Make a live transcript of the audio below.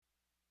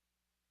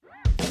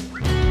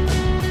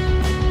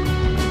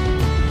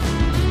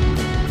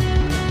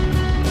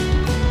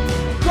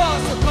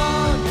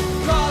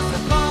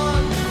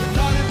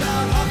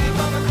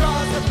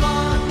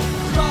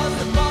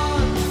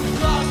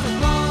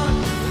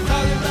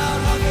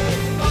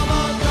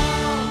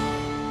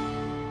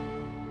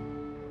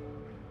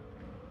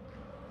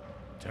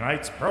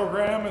Tonight's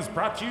program is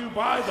brought to you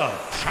by the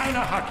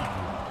China Hockey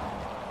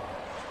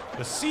Group.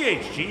 The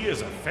CHG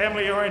is a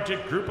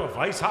family-oriented group of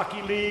ice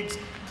hockey leagues,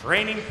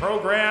 training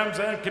programs,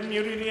 and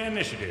community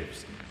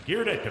initiatives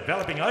geared at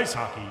developing ice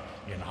hockey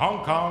in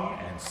Hong Kong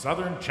and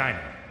southern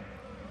China.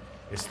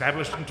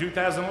 Established in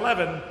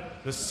 2011,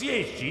 the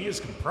CHG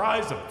is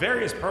comprised of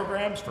various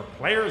programs for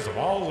players of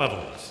all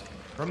levels,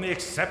 from the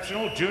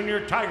exceptional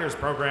Junior Tigers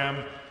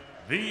program,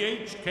 the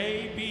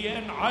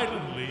HKBN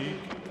Island League,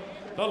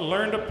 the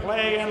Learn to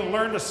Play and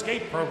Learn to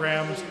Skate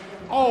programs,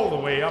 all the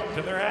way up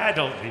to their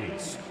adult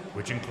leagues,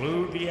 which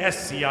include the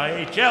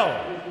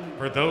SCIHL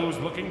for those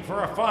looking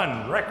for a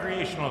fun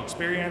recreational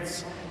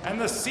experience, and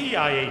the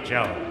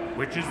CIHL,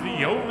 which is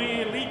the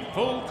only elite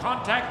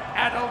full-contact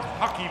adult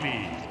hockey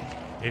league.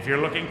 If you're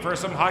looking for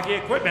some hockey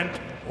equipment,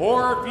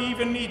 or if you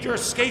even need your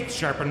skates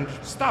sharpened,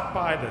 stop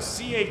by the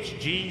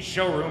CHG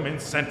showroom in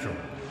Central,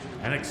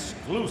 an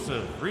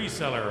exclusive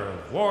reseller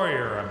of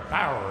Warrior and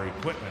Power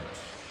equipment.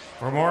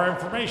 For more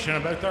information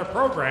about their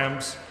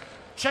programs,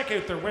 check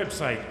out their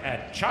website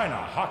at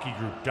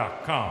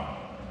ChinaHockeyGroup.com.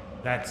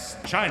 That's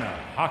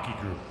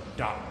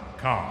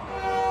ChinaHockeyGroup.com.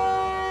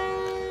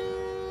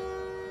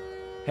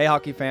 Hey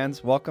hockey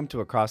fans, welcome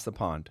to Across the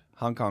Pond,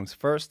 Hong Kong's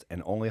first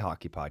and only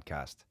hockey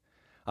podcast.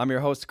 I'm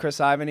your host, Chris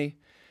Ivany,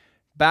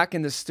 back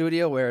in the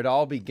studio where it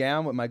all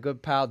began with my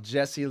good pal,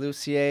 Jesse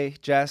Lucier.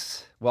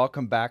 Jess,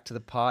 welcome back to the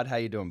pod. How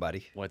you doing,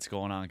 buddy? What's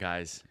going on,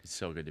 guys? It's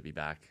so good to be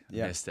back.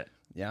 Yeah. Missed it.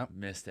 Yeah.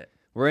 Missed it.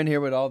 We're in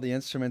here with all the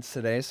instruments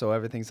today, so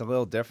everything's a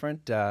little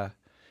different.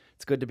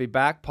 It's good to be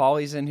back.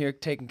 Paulie's in here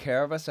taking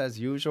care of us as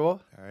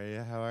usual. How are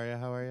you? How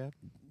are you?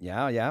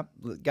 Yeah.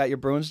 Got your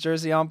Bruins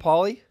jersey on,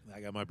 Paulie? I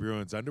got my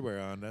Bruins underwear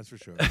on, that's for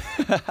sure.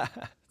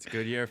 It's a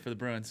good year for the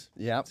Bruins.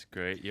 Yeah. It's a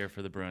great year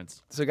for the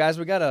Bruins. So, guys,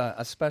 we got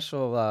a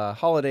special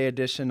holiday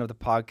edition of the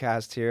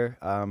podcast here.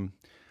 We're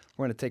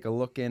going to take a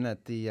look in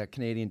at the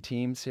Canadian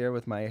teams here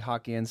with my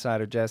hockey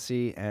insider,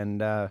 Jesse,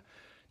 and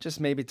just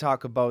maybe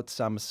talk about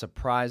some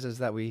surprises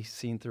that we've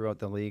seen throughout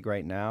the league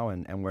right now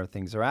and where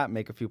things are at,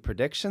 make a few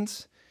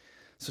predictions.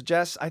 So,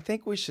 Jess, I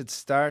think we should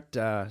start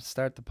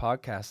the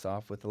podcast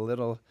off with a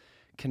little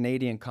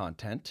Canadian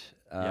content.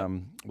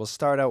 We'll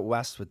start out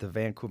west with the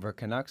Vancouver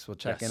Canucks. We'll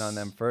check in on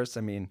them first.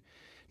 I mean,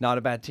 not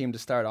a bad team to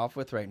start off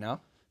with right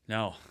now.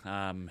 No.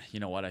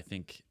 You know what? I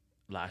think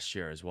last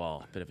year as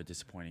well, a bit of a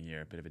disappointing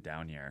year, a bit of a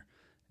down year.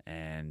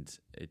 And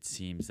it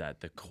seems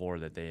that the core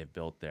that they have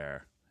built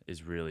there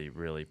is really,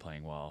 really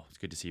playing well. It's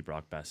good to see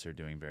Brock Besser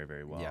doing very,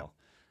 very well.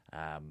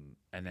 Yeah.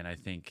 And then I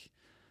think,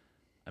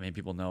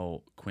 people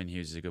know Quinn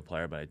Hughes is a good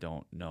player, but I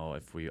don't know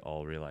if we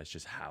all realize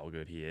just how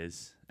good he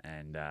is.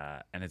 And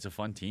it's a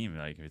fun team.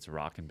 Like, it's a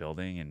rocking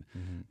building, and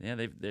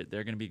they're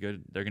going to be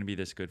good. They're going to be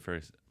this good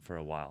for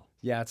a while.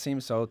 Yeah, it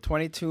seems so.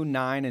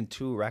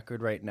 22-9-2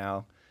 record right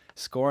now,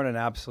 scoring an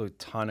absolute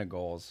ton of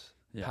goals.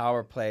 Yeah.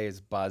 Power play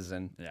is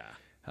buzzing. Yeah.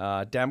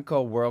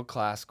 Demko,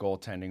 world-class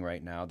goaltending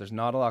right now. There's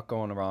not a lot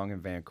going wrong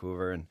in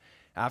Vancouver. And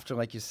after,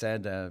 like you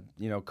said,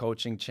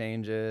 coaching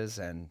changes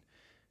and,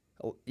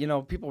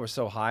 people were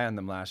so high on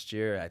them last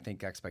year, I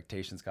think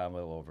expectations got a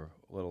little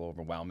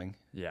overwhelming.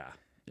 Yeah.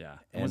 Yeah.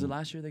 And was it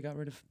last year they got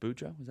rid of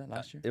Boudreaux? Was that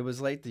last year? It was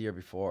late the year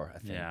before, I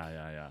think.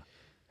 Yeah.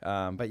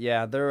 But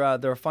yeah, they're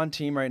a fun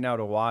team right now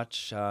to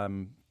watch.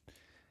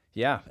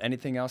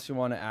 Anything else you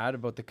want to add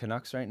about the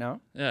Canucks right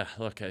now? Yeah,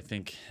 look, I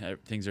think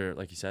things are,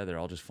 like you said, they're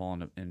all just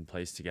falling in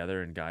place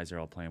together, and guys are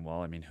all playing well.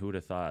 I mean, who would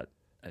have thought,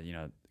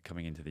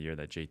 coming into the year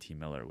that JT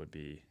Miller would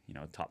be,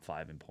 top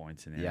 5 in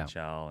points in the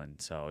NHL.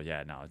 And so,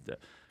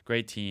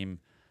 great team.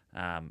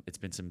 It's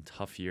been some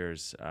tough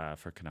years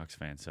for Canucks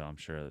fans, so I'm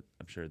sure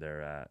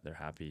they're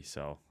happy.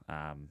 So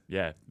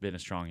been a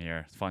strong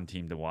year, fun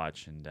team to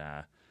watch, and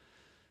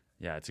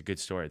it's a good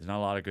story. There's not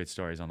a lot of good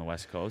stories on the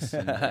West Coast.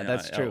 And,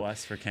 That's true.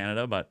 West for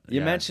Canada, but you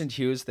mentioned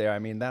Hughes there. I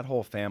mean, that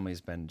whole family's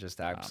been just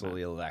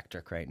absolutely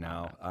electric right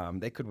now.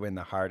 They could win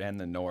the Hart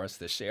and the Norris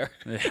this year.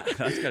 Yeah,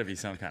 that's got to be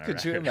some kind of. Could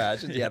record. you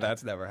imagine? Yeah,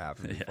 that's never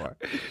happened before.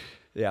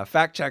 Yeah,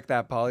 fact check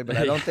that, Paulie. But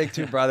I don't think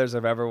two brothers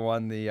have ever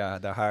won the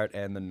Hart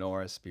and the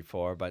Norris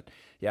before. But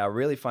yeah,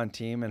 really fun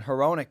team. And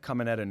Hronek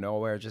coming out of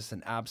nowhere, just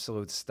an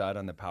absolute stud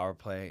on the power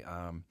play.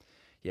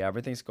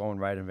 Everything's going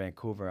right in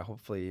Vancouver.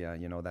 Hopefully,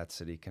 that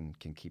city can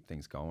keep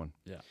things going.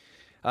 Yeah.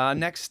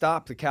 Next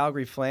stop, the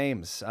Calgary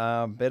Flames.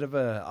 Bit of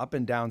a up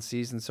and down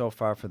season so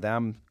far for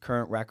them.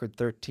 Current record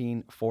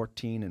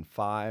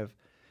 13-14-5.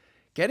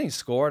 Getting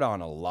scored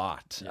on a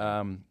lot.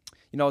 Yeah.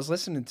 I was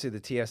listening to the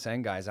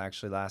TSN guys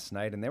actually last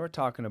night, and they were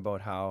talking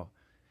about how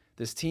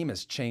this team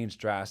has changed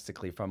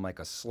drastically from like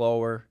a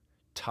slower,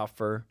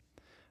 tougher,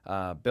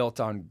 built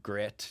on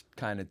grit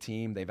kind of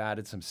team. They've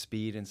added some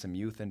speed and some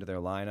youth into their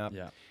lineup.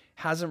 Yeah.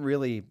 Hasn't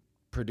really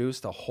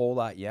produced a whole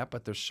lot yet,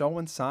 but they're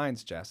showing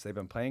signs, Jess. They've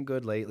been playing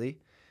good lately.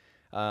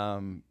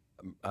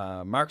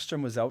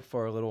 Markstrom was out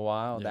for a little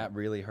while. Yeah. That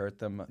really hurt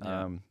them.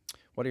 Yeah.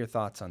 What are your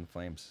thoughts on the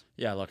Flames?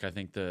 Yeah, look, I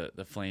think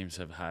the Flames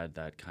have had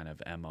that kind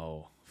of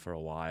MO for a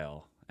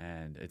while.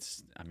 And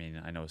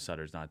I know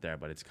Sutter's not there,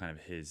 but it's kind of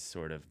his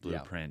sort of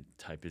blueprint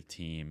type of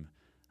team.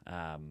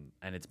 And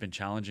it's been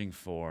challenging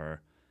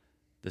for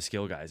the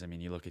skill guys. I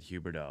mean, you look at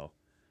Huberdeau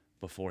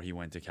before he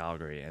went to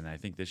Calgary, and I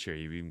think this year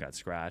he even got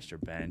scratched or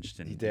benched.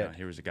 And He did.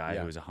 Here was a guy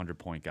who was a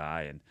 100-point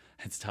guy, and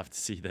it's tough to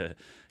see the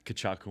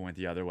Kachuk who went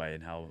the other way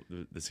and how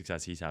the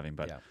success he's having.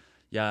 But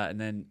and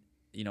then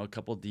a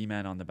couple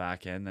D-men on the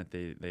back end that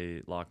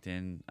they locked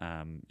in.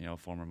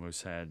 Former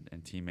Moosehead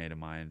and teammate of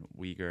mine,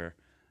 Uyghur.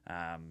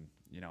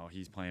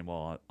 He's playing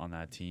well on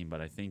that team, but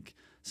I think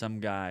some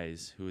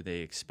guys who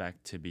they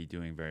expect to be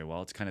doing very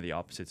well, it's kind of the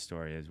opposite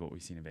story as what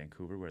we've seen in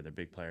Vancouver, where the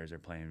big players are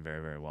playing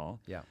very, very well.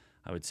 Yeah.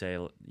 I would say,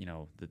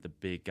 that the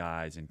big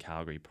guys in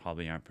Calgary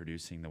probably aren't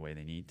producing the way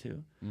they need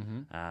to.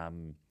 Mm-hmm.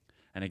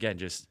 And again,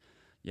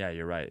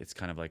 you're right. It's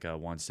kind of like a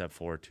 1 step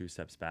forward, 2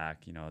 steps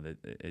back. That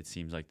it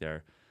seems like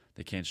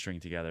they can't string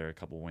together a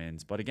couple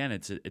wins. But again,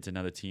 it's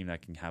another team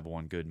that can have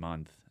one good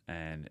month,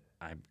 and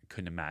I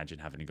couldn't imagine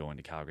having to go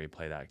into Calgary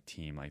play that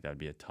team. Like, that would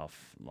be a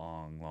tough,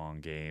 long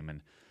game.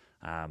 And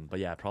but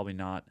yeah, probably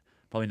not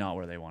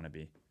where they want to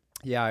be.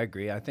 Yeah, I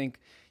agree. I think,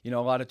 a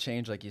lot of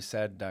change, like you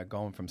said,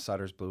 going from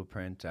Sutter's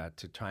blueprint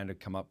to trying to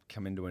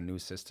come into a new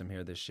system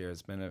here this year.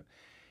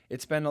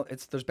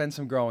 There's been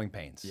some growing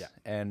pains. Yeah.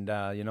 And,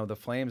 the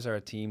Flames are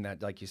a team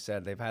that, like you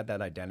said, they've had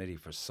that identity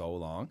for so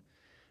long.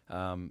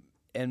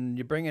 And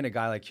you bring in a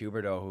guy like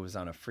Huberdeau, who was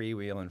on a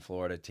freewheeling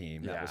Florida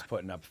team that was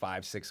putting up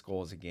 5-6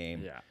 goals a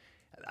game. Yeah.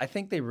 I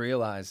think they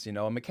realized,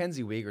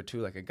 Mackenzie Weegar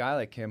too, like a guy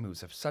like him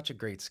who's such a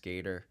great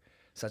skater,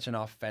 such an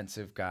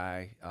offensive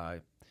guy.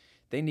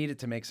 They needed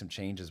to make some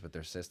changes with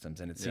their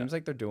systems, and it seems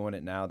like they're doing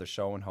it now. They're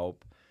showing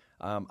hope.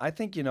 I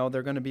think they're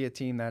going to be a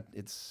team that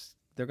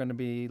they're going to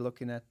be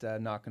looking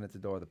at knocking at the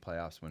door of the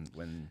playoffs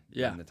when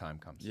the time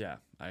comes. Yeah,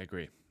 I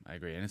agree,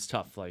 and it's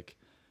tough. Like,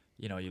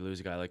 you lose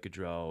a guy like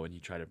Gaudreau, and you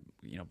try to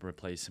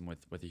replace him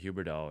with a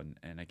Huberdeau,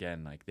 and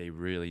again, like, they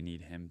really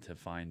need him to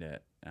find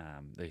it.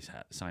 They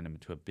signed him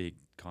to a big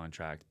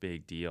contract,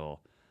 big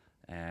deal,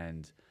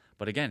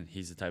 but again,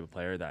 he's the type of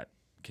player that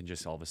can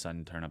just all of a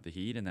sudden turn up the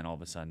heat, and then all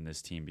of a sudden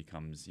this team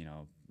becomes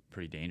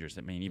pretty dangerous.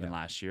 I mean, even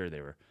last year they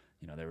were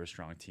a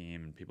strong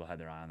team, and people had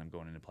their eye on them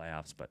going into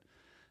playoffs. But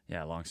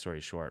yeah, long story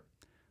short,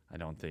 I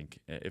don't think,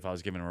 if I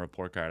was given a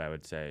report card, I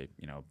would say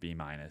B-,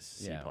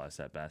 C+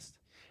 at best.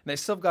 And they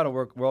still got a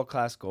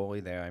world-class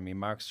goalie there. I mean,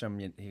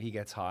 Markstrom, he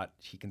gets hot,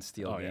 he can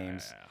steal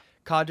games. Yeah.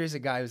 Kadri's a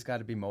guy who's got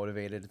to be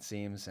motivated, it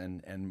seems,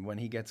 and when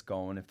he gets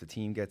going, if the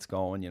team gets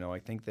going, I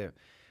think they're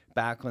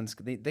Backlund's,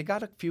 they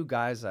got a few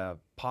guys.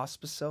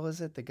 Pospisil,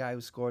 is it? The guy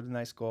who scored a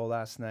nice goal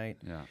last night.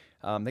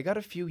 Yeah. They got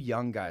a few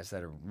young guys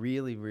that are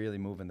really, really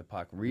moving the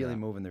puck, really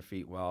moving their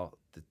feet well.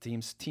 The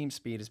team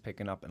speed is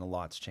picking up, and a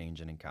lot's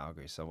changing in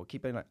Calgary. So we'll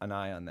keep an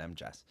eye on them,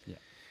 Jess. Yeah.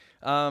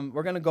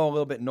 We're going to go a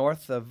little bit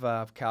north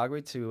of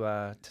Calgary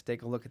to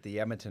take a look at the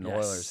Edmonton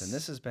Oilers. And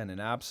this has been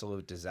an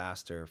absolute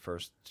disaster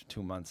first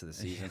 2 months of the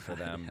season for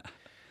them.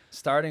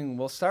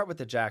 We'll start with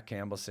the Jack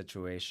Campbell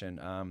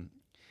situation.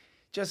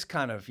 Just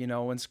kind of, when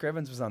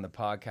Scrivens was on the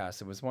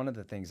podcast, it was one of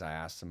the things I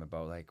asked him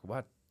about, like,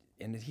 what,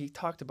 and he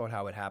talked about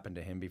how it happened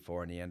to him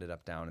before, and he ended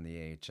up down in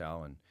the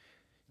AHL and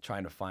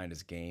trying to find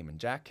his game. And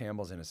Jack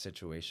Campbell's in a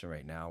situation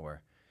right now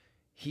where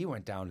he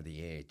went down to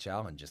the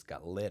AHL and just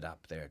got lit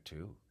up there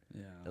too.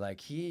 Yeah.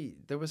 Like,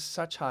 there was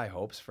such high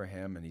hopes for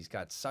him, and he's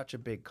got such a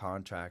big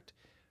contract.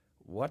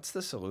 What's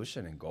the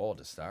solution in goal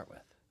to start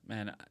with?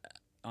 Man,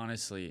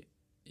 honestly,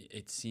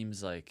 it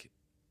seems like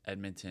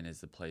Edmonton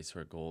is the place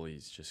where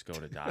goalies just go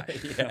to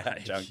die.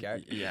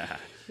 Junkyard. Yeah.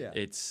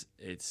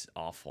 It's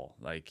awful.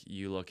 Like,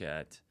 you look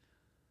at,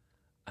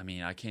 I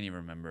mean, I can't even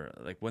remember,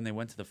 like, when they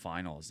went to the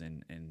finals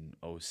in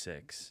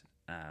 2006,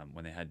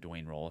 when they had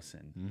Dwayne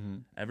Rollison. Mm-hmm.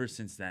 Ever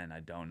since then, I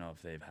don't know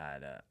if they've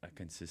had a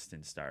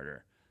consistent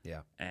starter.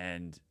 Yeah.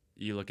 And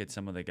you look at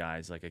some of the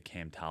guys like a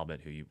Cam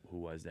Talbot who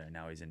was there.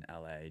 Now he's in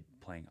LA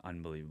playing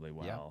unbelievably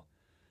well.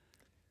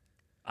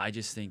 Yeah. I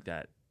just think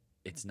that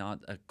it's not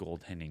a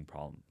goaltending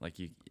problem. Like,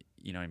 you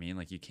know what I mean?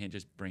 Like, you can't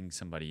just bring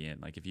somebody in.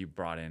 Like, if you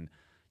brought in,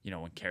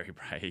 when Carey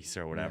Price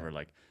or whatever,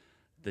 like,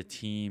 the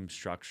team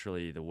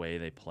structurally, the way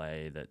they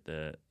play, that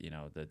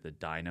the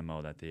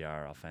dynamo that they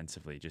are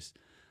offensively just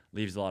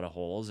leaves a lot of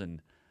holes.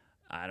 And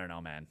I don't know,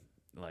 man.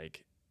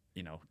 Like,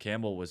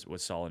 Campbell was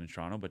solid in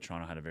Toronto, but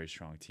Toronto had a very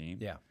strong team.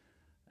 Yeah.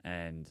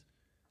 And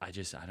I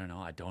don't know.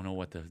 I don't know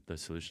what the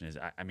solution is.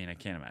 I mean, I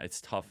can't imagine.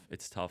 It's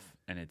tough.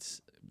 And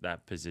it's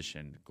that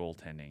position,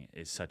 goaltending,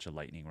 is such a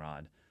lightning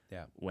rod.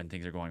 Yeah. When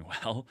things are going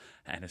well,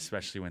 and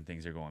especially when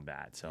things are going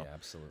bad. So yeah,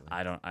 absolutely.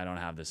 I don't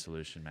have the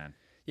solution, man.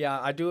 Yeah,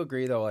 I do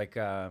agree though. Like,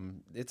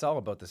 it's all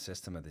about the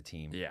system of the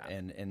team. Yeah.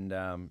 And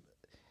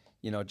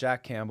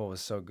Jack Campbell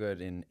was so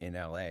good in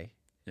LA.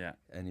 Yeah.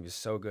 And he was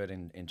so good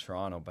in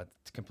Toronto, but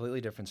it's a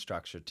completely different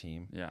structured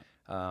team. Yeah.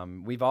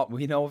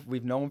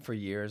 We've known for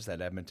years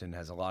that Edmonton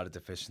has a lot of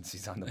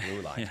deficiencies on the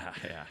blue line.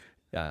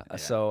 Yeah.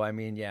 So I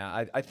mean,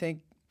 I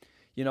think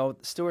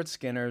Stuart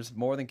Skinner's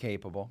more than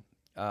capable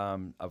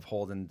of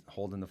holding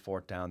the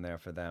fort down there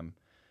for them.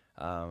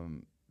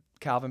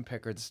 Calvin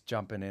Pickard's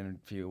jumping in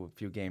a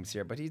few games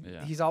here, but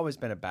he's always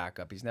been a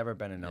backup. He's never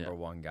been a number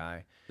one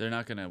guy. They're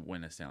not going to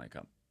win a Stanley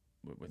Cup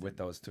with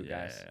those two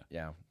guys.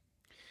 Yeah.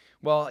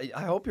 Well,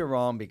 I hope you're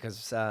wrong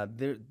because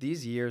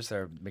these years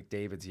are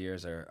McDavid's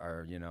years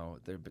are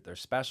they're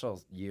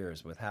special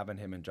years with having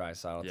him and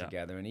Draisaitl Yeah.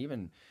 together, and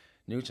even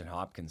Nugent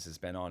Hopkins has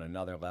been on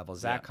another level.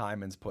 Zach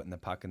Hyman's putting the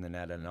puck in the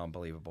net at an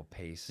unbelievable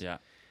pace. Yeah.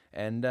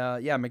 And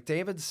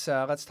McDavid's.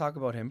 Let's talk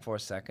about him for a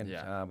second.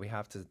 Yeah. We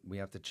have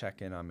to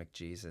check in on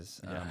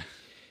McJesus. Yeah.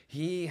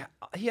 He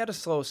had a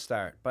slow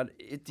start, but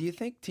do you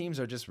think teams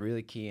are just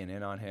really keying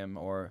in on him,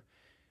 or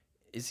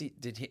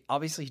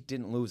obviously he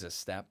didn't lose a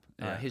step.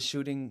 Yeah. His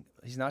shooting,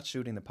 he's not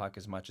shooting the puck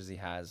as much as he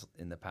has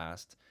in the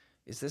past.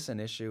 Is this an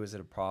issue? Is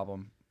it a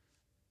problem?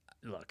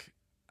 Look,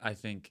 I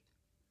think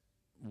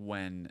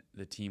when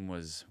the team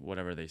was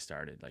whatever they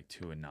started, like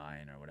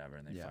 2-9 or whatever,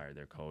 and they fired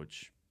their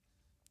coach,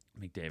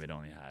 McDavid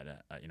only had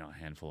a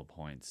handful of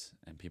points,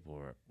 and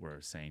people were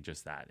saying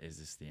just that. Is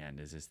this the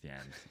end? Is this the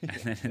end?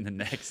 And then in the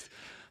next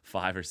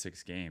 5 or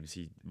 6 games,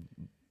 he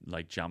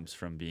like jumps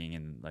from being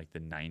in like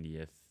the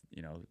 90th,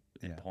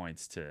 in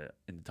points to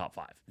in the top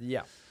 5.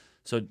 Yeah.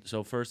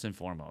 So first and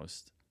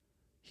foremost,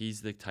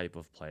 he's the type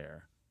of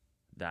player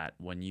that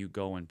when you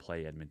go and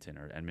play Edmonton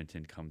or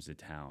Edmonton comes to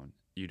town,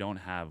 you don't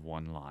have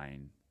one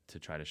line to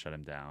try to shut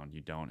him down. You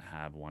don't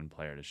have one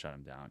player to shut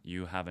him down.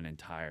 You have an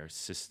entire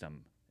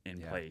system in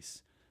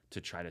place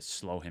to try to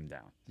slow him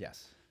down.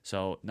 Yes.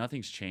 So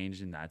nothing's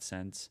changed in that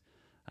sense.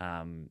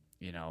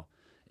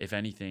 If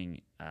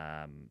anything,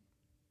 I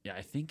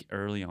think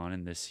early on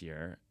in this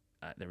year,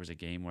 there was a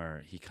game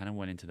where he kind of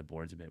went into the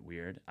boards a bit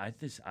weird. I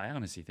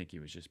honestly think he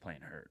was just playing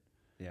hurt.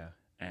 Yeah.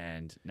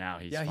 And now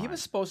he's he fine.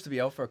 was supposed to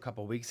be out for a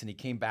couple of weeks, and he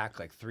came back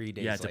like 3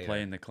 days later. to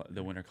play in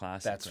the Winter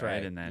Classic. That's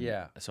right. And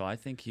then so I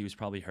think he was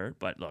probably hurt.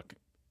 But look,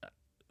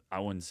 I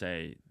wouldn't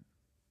say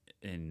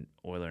in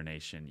Oiler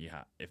Nation you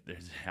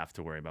have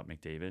to worry about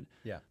McDavid.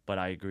 Yeah. But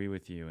I agree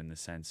with you in the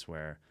sense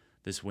where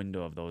this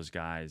window of those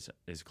guys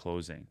is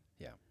closing.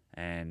 Yeah.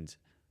 And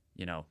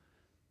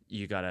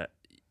you gotta.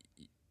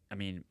 I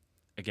mean,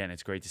 again,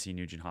 it's great to see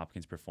Nugent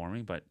Hopkins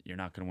performing, but you're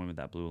not going to win with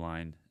that blue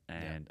line.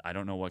 And I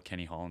don't know what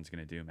Kenny Holland's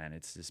going to do, man.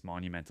 It's this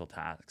monumental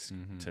task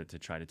to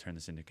try to turn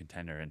this into a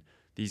contender. And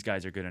these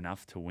guys are good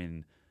enough to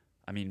win.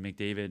 I mean,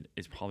 McDavid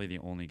is probably the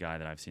only guy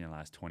that I've seen in the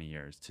last 20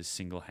 years to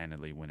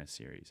single-handedly win a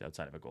series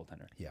outside of a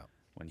goaltender. Yeah.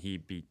 When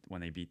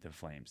they beat the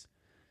Flames,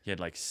 he had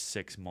like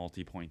 6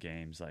 multi-point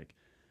games.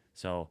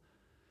 So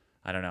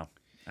I don't know.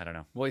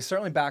 Well, he's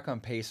certainly back on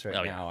pace right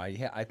Oh, now.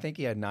 I think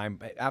he had 9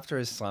 after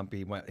his slump.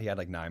 He had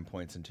like 9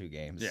 points in 2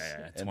 games.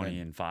 Yeah,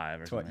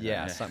 20-5 or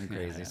something. Something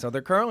crazy. So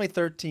they're currently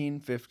 13,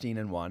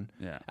 15-1.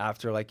 Yeah.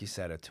 After, like you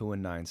said, a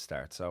 2-9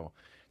 start. So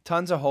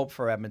tons of hope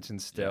for Edmonton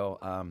still.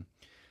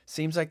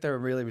 Seems like they're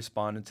really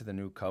responding to the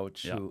new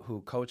coach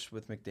who coached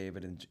with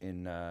McDavid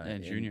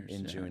in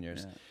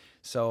juniors. Yeah.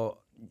 So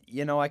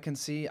I can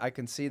see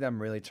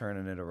them really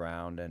turning it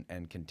around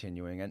and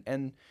continuing.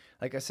 And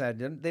like I said,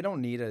 they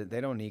don't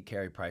need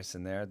Carey Price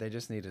in there. They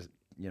just need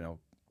to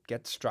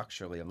get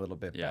structurally a little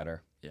bit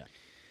better. Yeah.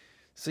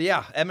 So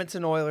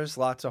Edmonton Oilers,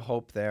 lots of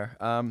hope there.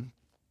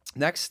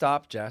 Next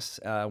stop,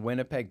 Jess,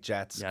 Winnipeg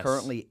Jets,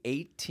 currently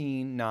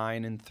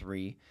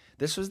 18-9-3.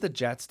 This was the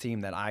Jets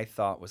team that I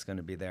thought was going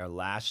to be there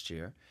last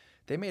year.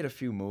 They made a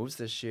few moves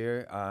this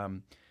year.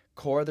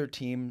 Core of their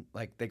team,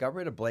 like they got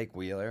rid of Blake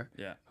Wheeler,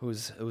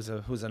 who's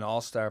an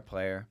all-star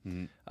player.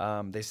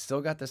 Mm-hmm. They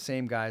still got the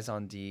same guys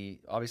on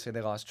D. Obviously,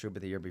 they lost Trouba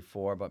the year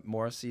before, but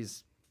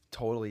Morrissey's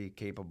totally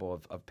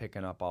capable of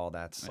picking up all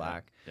that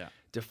slack. Yeah.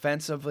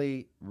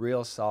 Defensively,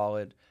 real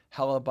solid.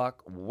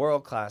 Hellebuck,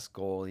 world-class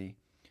goalie.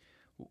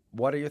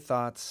 What are your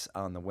thoughts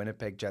on the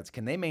Winnipeg Jets?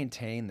 Can they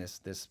maintain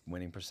this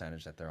winning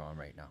percentage that they're on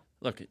right now?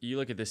 Look, you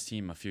look at this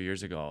team a few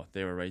years ago.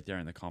 They were right there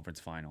in the conference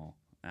final.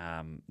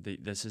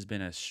 This has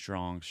been a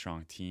strong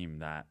team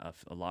that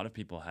a lot of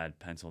people had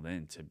penciled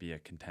in to be a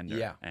contender.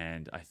 Yeah.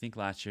 And I think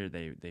last year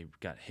they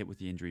got hit with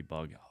the injury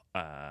bug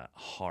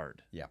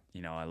hard. Yeah.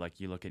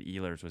 Like you look at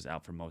Ehlers was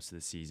out for most of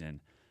the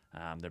season.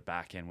 Their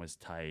back end was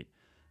tight.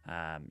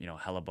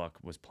 Hellebuck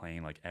was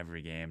playing like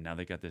every game. Now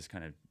they got this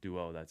kind of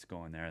duo that's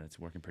going there that's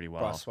working pretty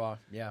well. Brossois,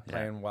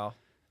 playing well.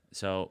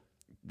 So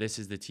this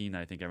is the team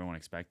that I think everyone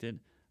expected.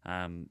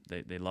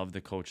 They love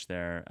the coach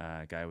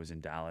there. Guy was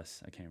in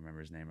Dallas. I can't remember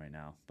his name right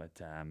now,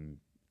 but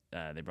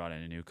they brought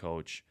in a new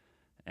coach.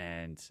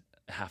 And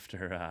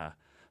after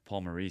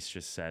Paul Maurice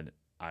just said,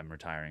 I'm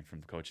retiring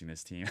from coaching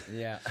this team.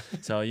 Yeah.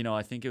 So,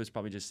 I think it was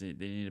probably just they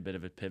need a bit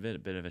of a pivot, a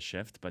bit of a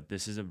shift, but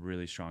this is a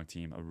really strong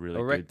team, a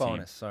really Rick good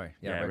Bowness, team. sorry.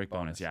 Yeah, Rick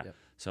Bowness, yeah. Yep.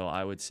 So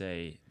I would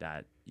say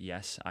that,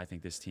 yes, I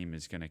think this team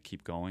is going to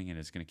keep going and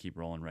is going to keep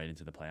rolling right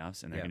into the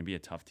playoffs, and they're going to be a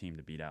tough team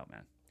to beat out,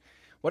 man.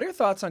 What are your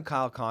thoughts on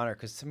Kyle Connor?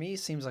 Because to me, he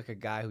seems like a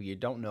guy who you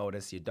don't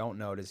notice, and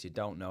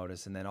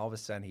then all of a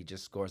sudden he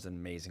just scores an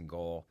amazing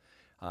goal.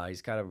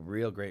 He's got a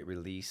real great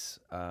release.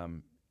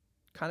 Kind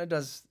of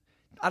does...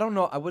 I don't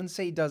know. I wouldn't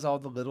say he does all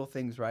the little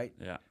things right.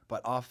 Yeah.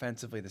 But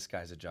offensively, this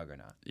guy's a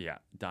juggernaut. Yeah,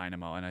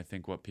 dynamo. And I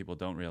think what people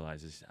don't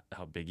realize is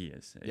how big he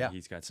is. Yeah.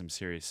 He's got some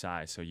serious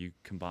size. So you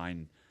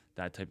combine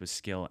that type of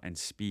skill and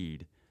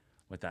speed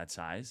with that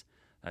size.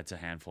 that's a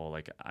handful.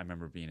 Like I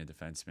remember being a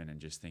defenseman and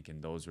just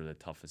thinking those were the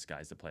toughest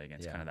guys to play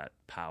against. Yeah. Kind of that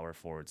power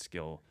forward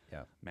skill.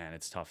 Yeah. Man,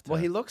 it's tough. Well,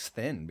 he looks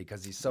thin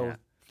because he's so Yeah.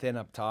 thin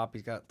up top.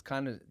 He's got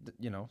kind of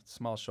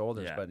small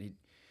shoulders, Yeah. but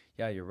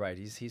you're right.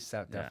 He's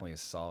definitely a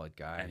solid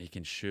guy. and he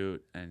can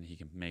shoot and he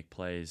can make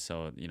plays.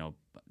 So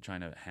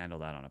trying to handle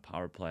that on a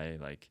power play,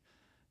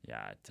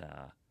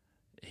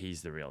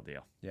 he's the real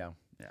deal. Yeah.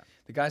 Yeah.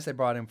 The guys they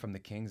brought in from the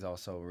Kings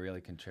also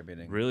really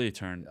contributing. Really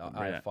turned.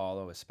 I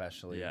follow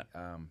especially. Yeah.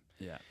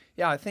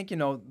 Yeah. I think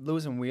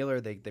losing Wheeler,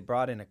 they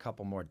brought in a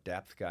couple more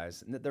depth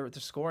guys. Their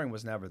scoring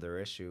was never their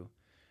issue,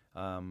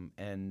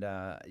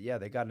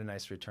 they got a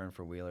nice return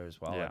for Wheeler as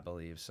well, I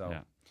believe.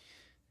 So,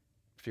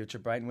 future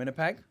bright in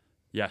Winnipeg.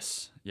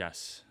 Yes. Yeah.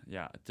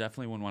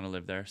 Definitely wouldn't want to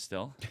live there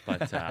still.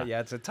 But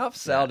it's a tough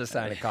sell to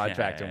sign a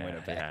contract in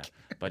Winnipeg. Yeah.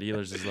 But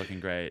Ehlers is looking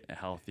great,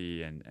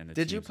 healthy, and the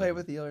Did you team's play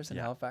looking- with Ehlers in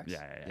Halifax?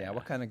 Yeah.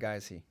 What kind of guy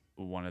is he?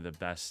 One of the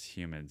best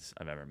humans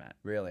I've ever met.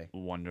 Really?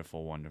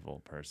 Wonderful, wonderful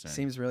person.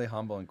 Seems really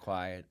humble and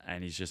quiet.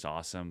 And he's just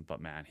awesome.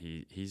 But man,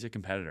 he's a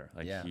competitor.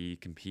 He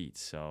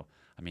competes. So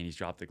I mean, he's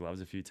dropped the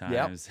gloves a few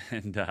times.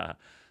 And from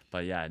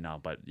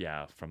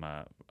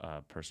a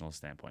personal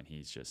standpoint,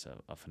 he's just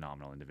a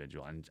phenomenal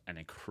individual and an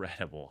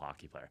incredible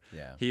hockey player.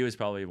 Yeah. He was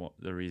probably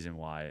the reason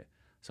why.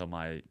 So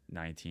my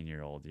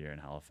 19-year-old year in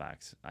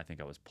Halifax, I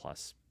think I was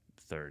plus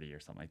 30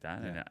 or something like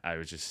that, and I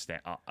was just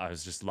I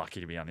was just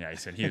lucky to be on the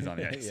ice, and he was on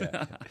the ice. He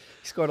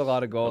scored a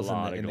lot of goals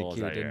in the goals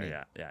queue, that didn't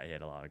year. he? Yeah, he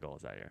had a lot of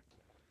goals that year.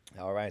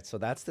 All right, so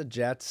that's the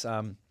Jets.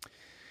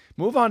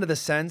 Move on to the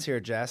Sens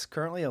here, Jess.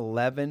 Currently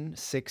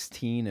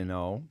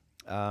 11-16-0.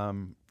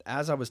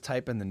 As I was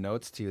typing the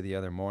notes to you the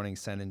other morning,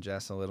 sending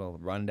Jess a little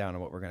rundown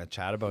of what we're going to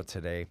chat about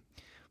today,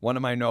 one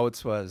of my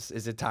notes was,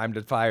 is it time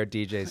to fire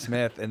DJ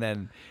Smith? And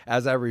then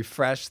as I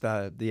refreshed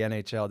the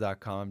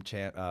NHL.com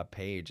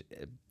page,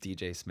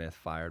 DJ Smith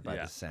fired by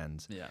the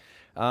Sens. Yeah.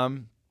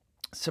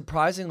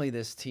 Surprisingly,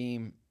 this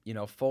team,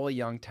 full of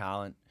young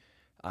talent.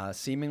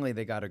 Seemingly,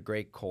 they got a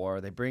great core.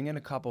 They bring in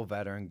a couple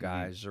veteran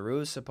guys.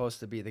 Giroux's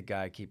supposed to be the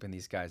guy keeping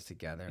these guys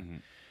together.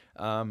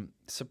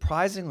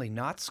 Surprisingly,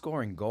 not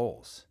scoring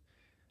goals.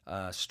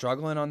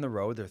 Struggling on the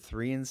road. They're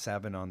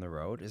 3-7 on the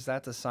road. Is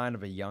that the sign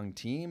of a young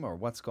team, or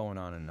what's going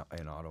on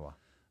in Ottawa?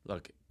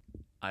 Look,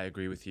 I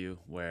agree with you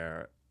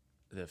where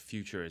the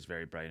future is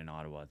very bright in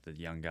Ottawa. The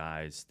young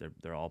guys,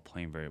 they're all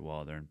playing very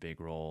well. They're in big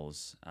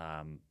roles.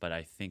 But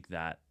I think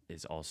that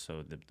is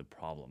also the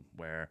problem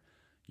where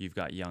you've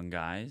got young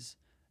guys.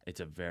 It's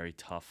a very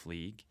tough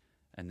league.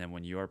 And then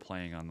when you're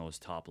playing on those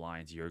top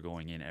lines, you're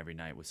going in every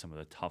night with some of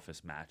the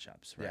toughest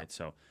matchups, right? Yeah.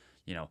 So,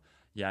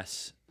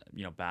 yes,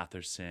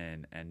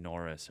 Batherson and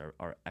Norris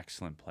are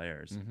excellent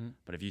players.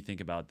 But if you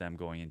think about them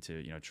going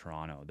into,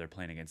 Toronto, they're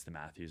playing against the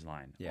Matthews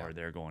line, or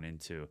they're going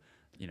into,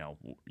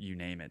 you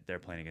name it, they're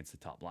playing against the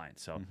top line.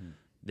 So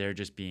they're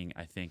just being,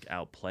 I think,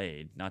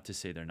 outplayed. Not to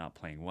say they're not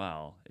playing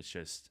well. It's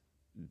just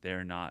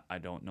they're not. I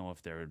don't know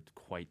if they're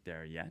quite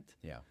there yet.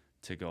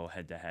 To go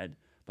head to head.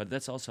 But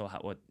that's also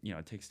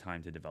it takes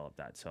time to develop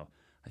that. So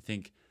I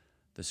think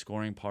the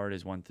scoring part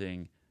is one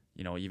thing.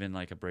 Even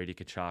like a Brady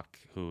Tkachuk,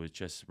 who is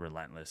just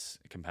relentless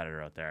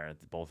competitor out there.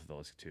 Both of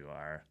those two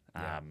are.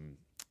 I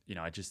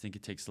just think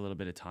it takes a little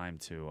bit of time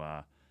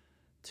to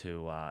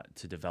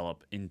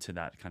develop into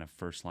that kind of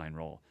first line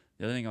role.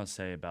 The other thing I'll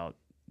say about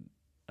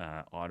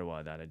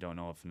Ottawa that I don't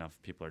know if enough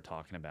people are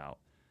talking about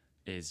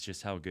is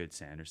just how good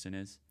Sanderson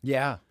is.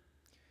 Yeah.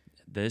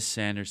 This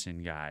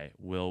Sanderson guy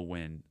will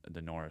win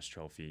the Norris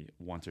Trophy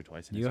once or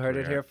twice in his You career. heard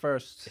it here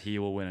first. He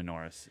will win a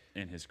Norris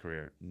in his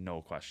career,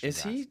 no question.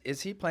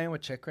 Is he playing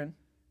with Chychrun?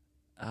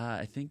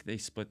 I think they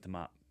split them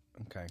up.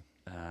 Okay.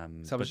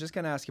 So I was just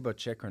going to ask you about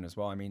Chychrun as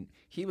well. I mean,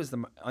 he was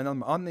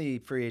on the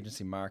free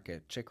agency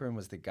market. Chychrun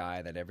was the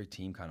guy that every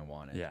team kind of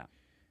wanted. Yeah.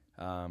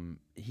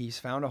 He's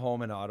found a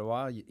home in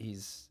Ottawa.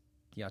 He's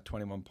got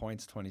 21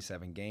 points,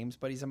 27 games,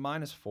 but he's a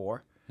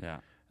 -4. Yeah.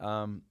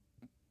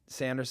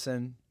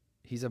 Sanderson,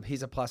 he's a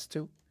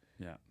 +2.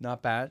 Yeah.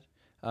 Not bad.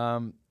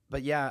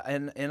 But yeah,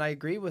 and I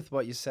agree with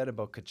what you said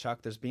about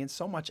Tkachuk. There's being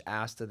so much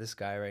asked of this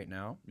guy right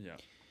now. Yeah.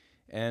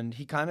 And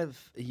he kind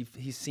of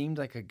he seemed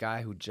like a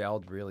guy who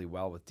gelled really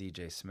well with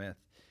DJ Smith.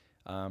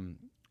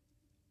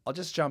 I'll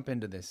just jump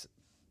into this.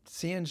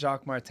 Seeing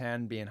Jacques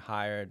Martin being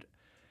hired,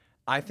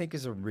 I think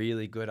is a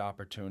really good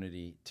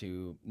opportunity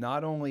to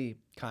not only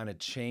kind of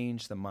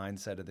change the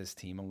mindset of this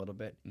team a little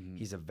bit.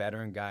 He's a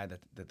veteran guy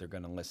that they're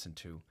going to listen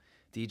to.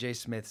 DJ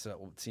Smith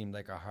seemed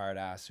like a hard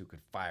ass who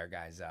could fire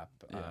guys up,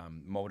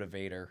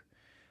 motivator.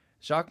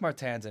 Jacques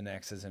Martin's an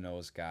X's and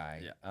O's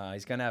guy. Yeah.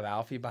 He's going to have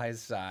Alfie by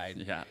his side.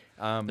 Yeah.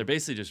 They're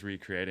basically just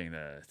recreating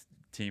the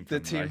team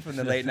from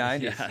the late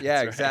 90s.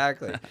 Yeah,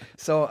 exactly.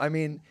 So, I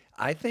mean,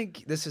 I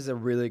think this is a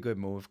really good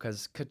move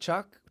because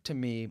Tkachuk, to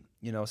me,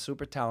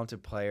 super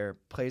talented player,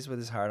 plays with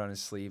his heart on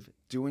his sleeve,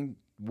 doing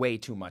way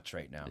too much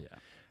right now.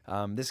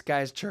 Yeah. This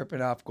guy's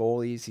chirping off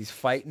goalies. He's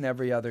fighting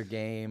every other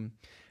game.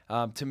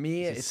 To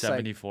me, it's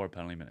 74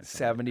 penalty minutes.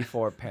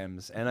 74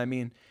 PIMs. And I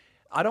mean,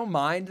 I don't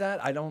mind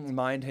that. I don't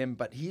mind him,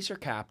 but he's your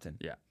captain.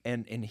 Yeah.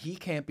 And he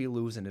can't be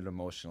losing it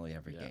emotionally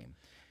every game.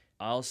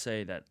 I'll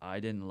say that I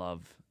didn't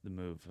love the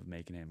move of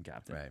making him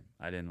captain. Right.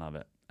 I didn't love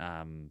it.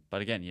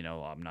 But again,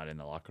 I'm not in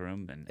the locker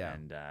room,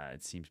 and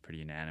it seems pretty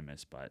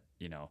unanimous. But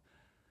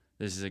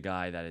this is a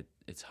guy that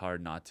it's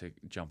hard not to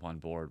jump on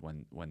board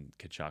when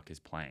Tkachuk is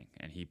playing,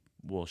 and he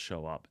will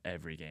show up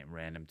every game.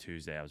 Random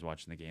Tuesday, I was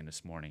watching the game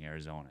this morning,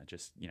 Arizona,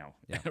 just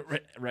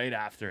right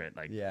after it,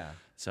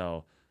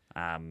 So.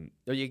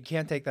 You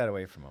can't take that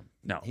away from him.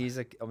 No. He's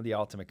the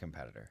ultimate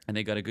competitor. And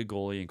they got a good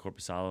goalie in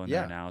Korpisalo in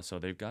there now, so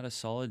they've got a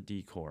solid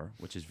D-core,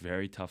 which is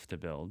very tough to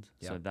build.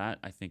 Yeah. So that,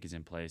 I think, is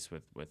in place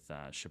with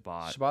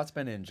Shabbat. Shabbat's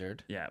been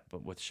injured. Yeah,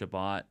 but with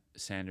Shabbat,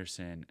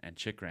 Sanderson, and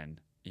Chikrin,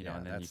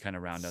 and then you kind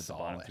of round out the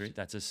bottom three.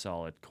 That's a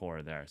solid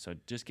core there. So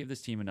just give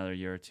this team another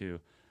year or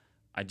two.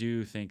 I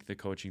do think the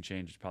coaching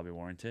change is probably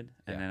warranted.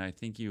 And then I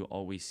think you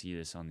always see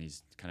this on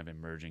these kind of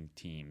emerging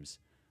teams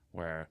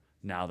where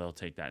now they'll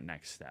take that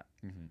next step.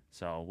 Mm-hmm.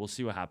 So we'll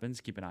see what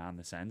happens. Keep an eye on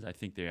the Sens. I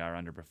think they are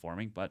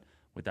underperforming, but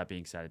with that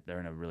being said, they're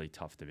in a really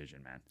tough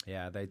division, man.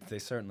 Yeah, they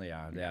certainly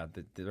are. Yeah,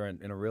 they're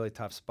in a really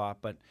tough spot,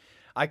 but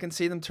I can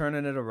see them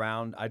turning it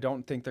around. I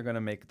don't think they're going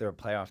to make their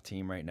playoff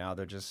team right now.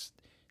 They're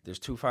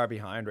too far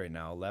behind right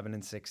now.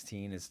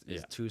 11-16 is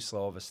too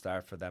slow of a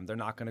start for them. They're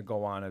not going to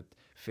go on a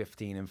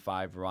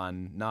 15-5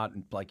 run. Not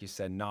like you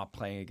said, not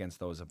playing against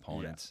those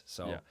opponents. Yeah.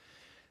 So.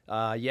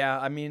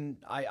 I mean,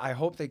 I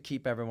hope they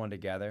keep everyone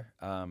together.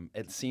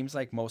 It seems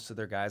like most of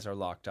their guys are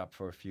locked up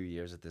for a few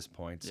years at this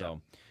point.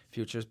 So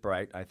future's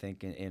bright, I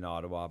think, in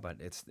Ottawa, but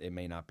it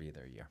may not be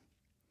their year.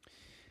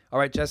 All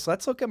right, Jess,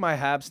 let's look at my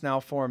Habs now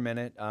for a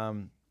minute. A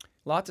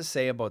lot to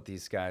say about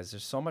these guys.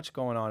 There's so much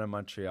going on in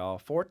Montreal.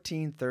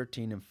 14,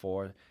 13, and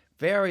 4.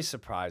 Very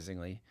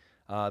surprisingly.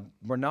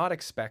 We're not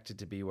expected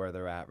to be where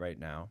they're at right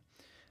now.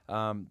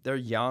 They're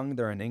young.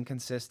 They're an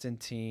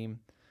inconsistent team.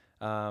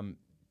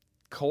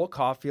 Cole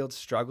Caulfield's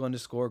struggling to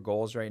score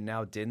goals right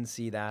now. Didn't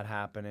see that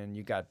happening.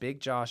 You got big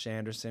Josh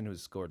Anderson,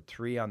 who's scored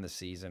 3 on the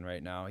season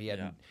right now. He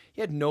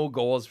had no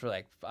goals for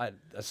like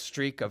a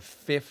streak of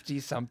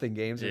 50-something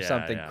games or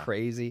something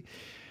crazy.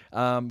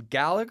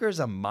 Gallagher's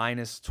a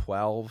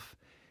 -12,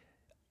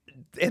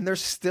 and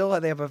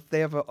they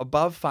have a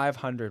above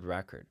 500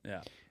 record.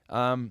 Yeah.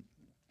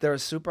 They're a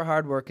super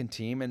hard-working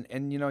team,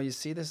 and you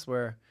see this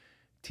where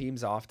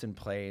teams often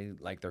play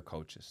like their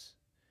coaches.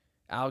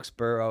 Alex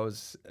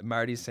Burrows,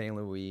 Marty St.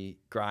 Louis,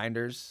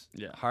 grinders,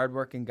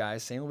 hardworking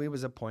guys. St. Louis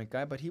was a point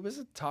guy, but he was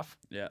a tough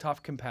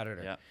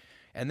competitor. Yeah.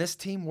 And this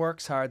team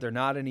works hard. They're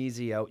not an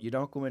easy out. You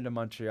don't go into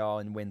Montreal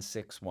and win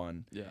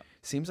 6-1. Yeah.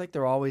 Seems like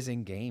they're always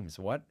in games.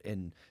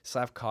 And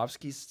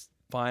Slavkovsky's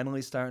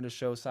finally starting to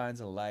show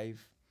signs of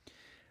life.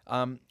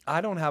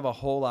 I don't have a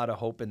whole lot of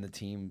hope in the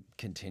team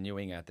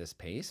continuing at this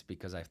pace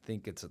because I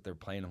think they're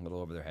playing a little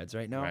over their heads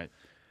right now. Right.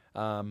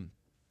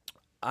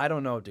 I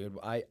don't know, dude.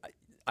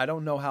 I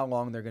don't know how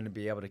long they're going to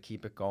be able to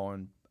keep it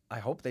going. I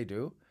hope they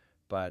do,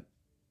 but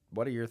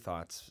what are your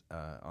thoughts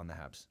on the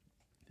Habs?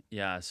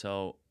 Yeah,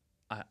 so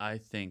I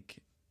think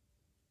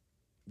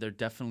they're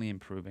definitely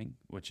improving,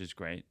 which is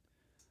great,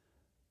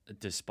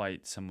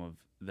 despite some of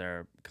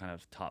their kind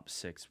of top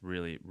 6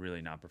 really,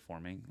 really not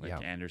performing.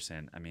 Like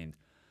Anderson, I mean,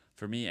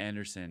 for me,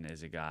 Anderson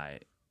is a guy,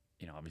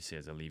 obviously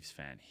as a Leafs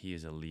fan, he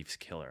is a Leafs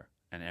killer.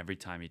 And every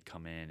time he'd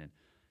come in and,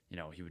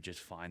 he would just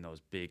find those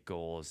big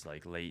goals,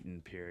 like late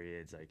in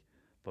periods,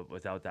 but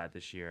without that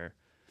this year,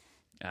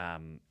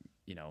 and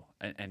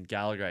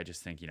Gallagher, I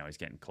just think, he's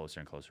getting closer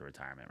and closer to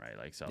retirement, right?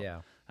 Like, so,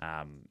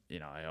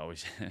 I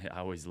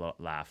always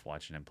laugh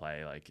watching him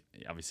play. Like,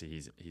 obviously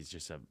he's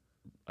just a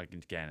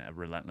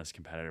relentless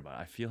competitor, but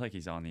I feel like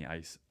he's on the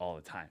ice all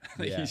the time.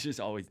 He's just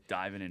always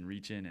diving and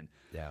reaching and,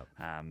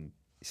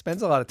 he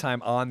spends a lot of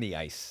time on the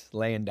ice,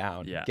 laying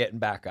down, getting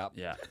back up.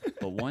 Yeah.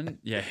 But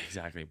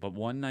exactly. But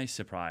one nice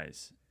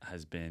surprise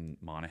has been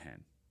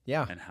Monahan.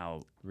 Yeah. And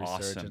how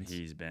awesome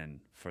he's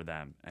been for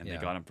them. And they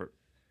got him for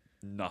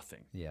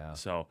nothing. Yeah.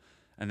 So,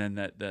 and then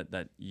that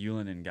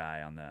Ullinen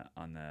guy on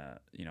the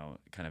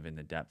kind of in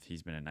the depth,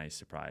 he's been a nice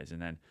surprise.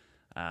 And then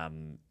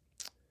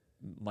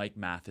Mike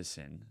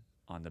Matheson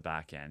on the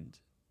back end.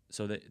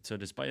 So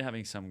despite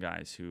having some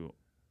guys who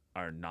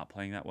are not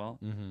playing that well,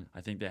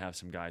 I think they have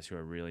some guys who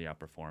are really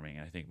outperforming.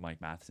 And I think Mike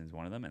Matheson's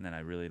one of them. And then I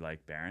really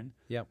like Barron.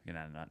 Yep.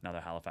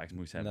 Another Halifax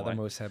Moosehead Another boy.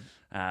 Moosehead.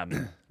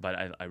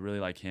 But I really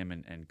like him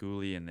and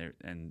Gouli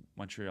and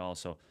Montreal.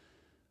 So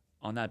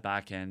on that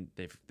back end,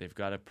 they've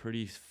got a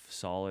pretty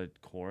solid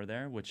core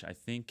there, which I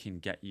think can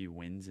get you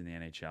wins in the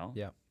NHL.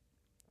 Yeah.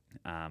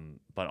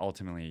 But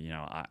ultimately,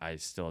 I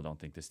still don't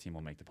think this team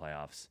will make the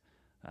playoffs.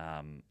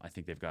 I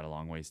think they've got a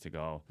long ways to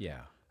go.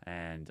 Yeah.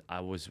 And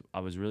I was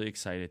really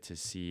excited to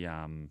see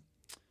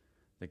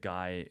the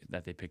guy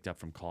that they picked up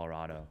from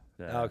Colorado,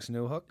 Alex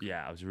Newhook.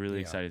 Yeah, I was really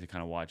excited to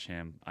kind of watch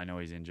him. I know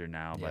he's injured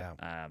now, but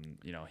I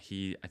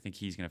think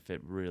he's going to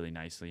fit really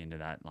nicely into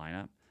that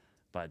lineup.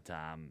 But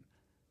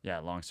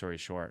long story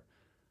short,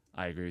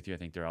 I agree with you. I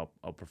think they're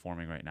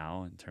outperforming right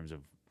now in terms of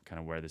kind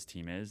of where this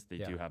team is. They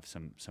do have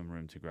some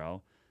room to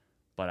grow.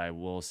 But I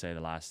will say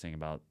the last thing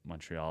about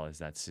Montreal is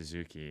that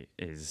Suzuki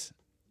is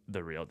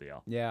the real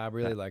deal. Yeah, I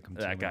really like him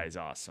too. That guy's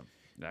awesome.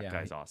 That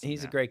guy's awesome.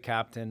 He's a great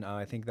captain.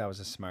 I think that was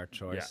a smart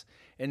choice.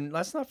 And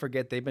let's not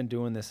forget, they've been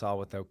doing this all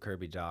without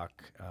Kirby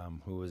Doc,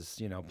 who was,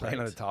 playing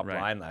on the top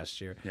line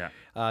last year.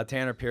 Yeah.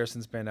 Tanner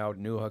Pearson's been out.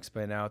 Newhook's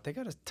been out. They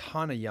got a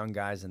ton of young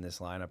guys in this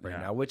lineup right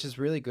now, which is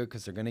really good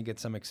because they're going to get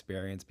some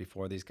experience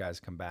before these guys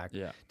come back.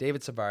 Yeah.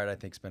 David Savard, I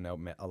think, has been out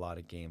a lot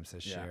of games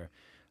this year.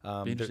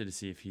 Be interested to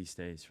see if he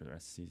stays for the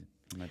rest of the season.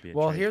 He might be a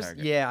trade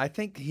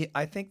target.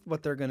 I think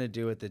what they're going to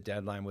do at the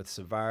deadline with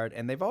Savard,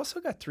 and they've also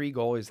got 3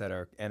 goalies that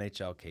are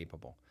NHL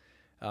capable.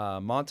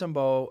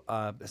 Montembeault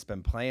has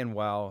been playing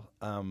well.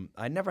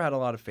 I never had a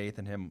lot of faith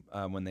in him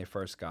when they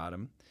first got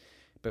him,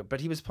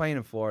 but he was playing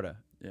in Florida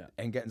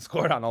and getting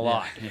scored on a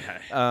lot.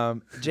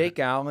 Jake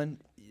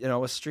Allen,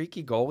 a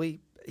streaky goalie.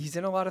 He's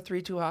in a lot of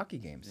 3-2 hockey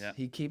games. Yeah.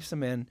 He keeps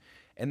them in.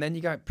 And then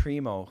you got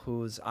Primo,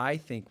 who's, I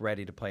think,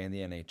 ready to play in the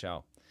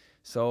NHL.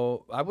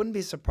 So I wouldn't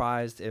be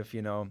surprised if,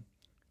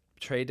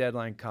 trade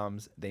deadline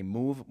comes, they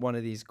move one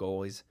of these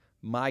goalies.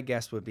 My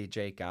guess would be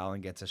Jake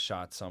Allen gets a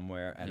shot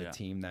somewhere at a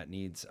team that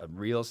needs a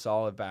real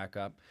solid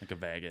backup. Like a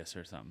Vegas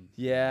or something.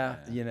 Yeah.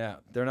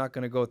 They're not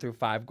going to go through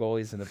 5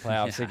 goalies in the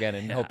playoffs again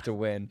and hope to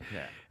win.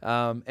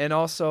 Yeah. And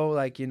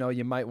also,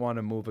 you might want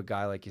to move a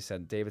guy, like you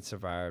said, David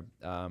Savard,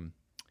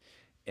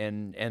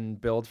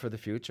 and build for the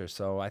future.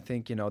 So I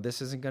think,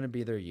 this isn't going to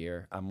be their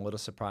year. I'm a little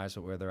surprised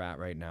with where they're at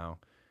right now.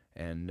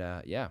 And,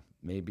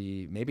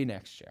 maybe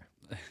next year.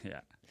 Yeah.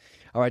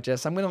 All right,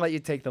 Jess, I'm going to let you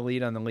take the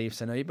lead on the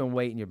Leafs. I know you've been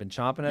waiting. You've been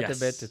chomping at the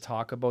bit to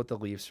talk about the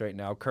Leafs right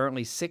now.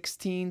 Currently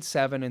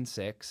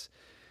 16-7-6.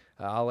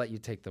 I'll let you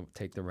take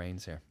the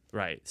reins here.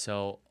 Right.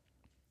 So,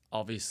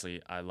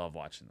 obviously, I love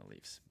watching the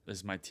Leafs. This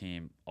is my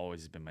team.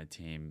 Always has been my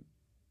team.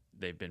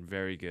 They've been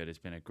very good. It's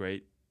been a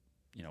great,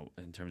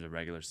 in terms of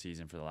regular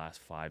season for the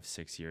last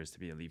 5-6 years to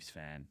be a Leafs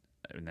fan.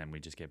 And then we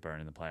just get burned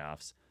in the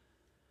playoffs.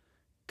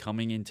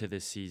 Coming into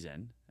this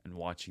season and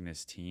watching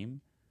this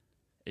team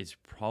is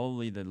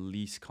probably the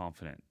least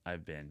confident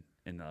I've been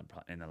in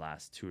the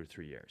last 2 or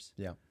 3 years.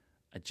 Yeah.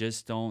 I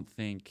just don't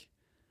think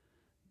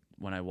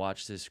when I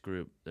watch this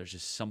group, there's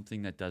just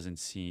something that doesn't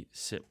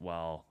sit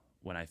well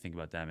when I think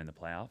about them in the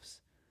playoffs.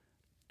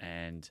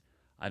 And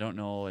I don't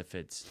know if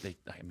they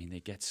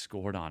get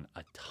scored on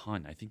a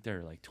ton. I think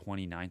they're like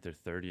 29th or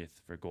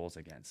 30th for goals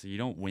against. So you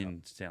don't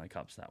win Stanley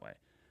Cups that way.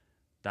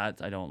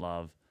 That I don't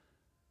love.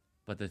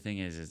 But the thing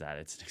is that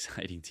it's an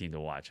exciting team to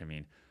watch. I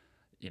mean,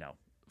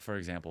 for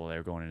example, they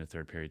were going into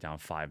third period down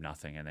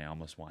 5-0, and they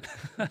almost won.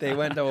 They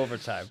went to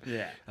overtime.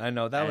 Yeah. I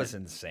know. That was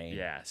insane.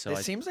 Yeah. So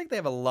it seems like they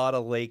have a lot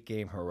of late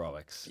game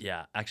heroics.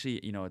 Yeah. Actually,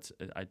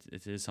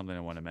 it is something I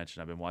want to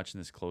mention. I've been watching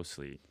this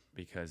closely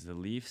because the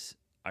Leafs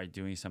are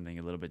doing something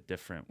a little bit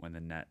different when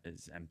the net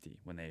is empty,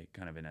 when they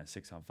kind of in a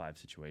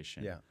 6-on-5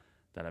 situation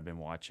that I've been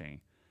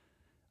watching.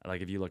 Like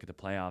if you look at the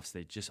playoffs,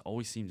 they just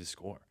always seem to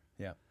score.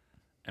 Yeah.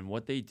 And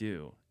what they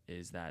do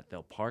is that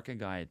they'll park a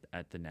guy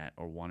at the net,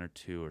 or 1 or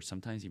 2 or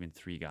sometimes even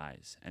 3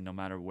 guys. And no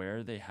matter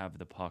where they have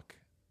the puck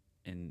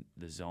in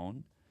the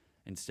zone,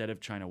 instead of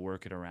trying to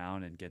work it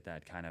around and get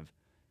that kind of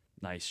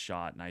nice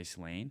shot, nice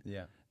lane,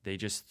 they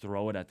just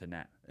throw it at the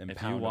net. And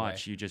if you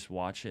watch, you just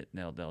watch it,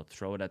 and they'll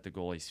throw it at the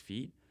goalie's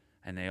feet,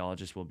 and they all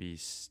just will be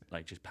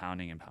like just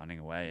pounding and pounding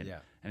away.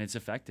 And it's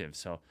effective.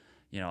 So,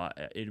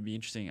 it'd be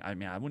interesting. I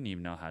mean, I wouldn't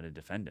even know how to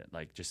defend it.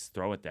 Like, just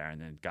throw it there,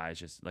 and then guys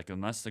just,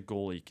 unless the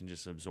goalie can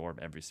just absorb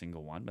every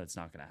single one, but it's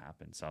not going to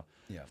happen. So,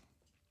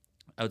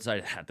 outside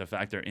of that, the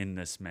fact they're in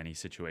this many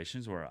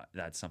situations where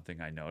that's something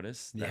I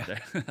noticed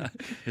that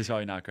is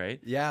probably not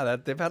great. Yeah,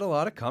 they've had a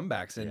lot of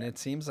comebacks, and it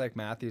seems like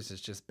Matthews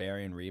is just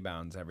burying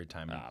rebounds every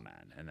time. Oh,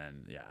 man. And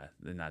then,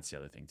 that's the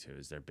other thing, too,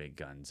 is their big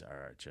guns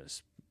are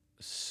just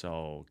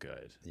so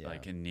good. Yeah.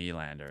 Like, in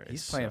Nylander.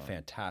 He's playing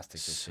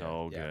fantastic this year.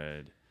 So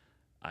good.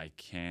 I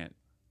can't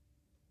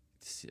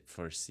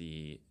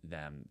foresee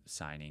them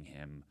signing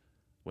him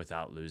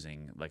without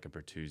losing like a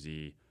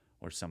Bertuzzi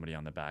or somebody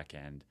on the back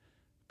end,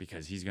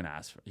 because he's going to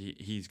ask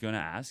he's going to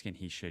ask, and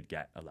he should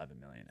get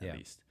 $11 million at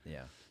least.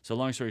 Yeah. So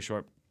long story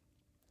short,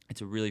 it's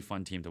a really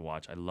fun team to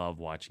watch. I love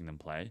watching them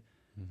play,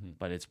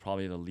 but it's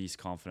probably the least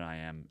confident I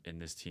am in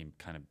this team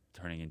kind of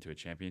turning into a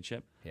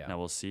championship. Yeah. Now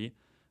we'll see,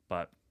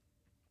 but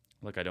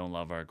look, I don't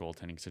love our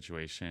goaltending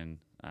situation.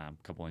 A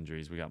couple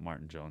injuries. We got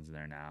Martin Jones in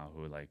there now,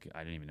 who I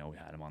didn't even know we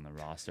had him on the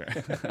roster.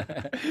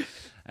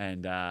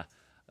 And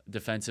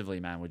defensively,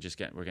 man, we're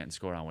getting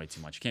scored on way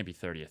too much. You can't be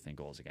 30th in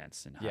goals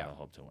against and have a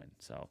hope to win.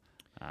 So,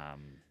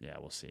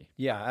 we'll see.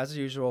 Yeah, as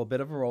usual, a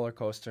bit of a roller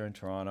coaster in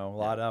Toronto. A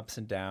lot of ups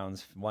and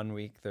downs. 1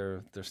 week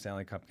they're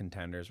Stanley Cup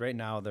contenders. Right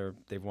now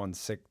they've won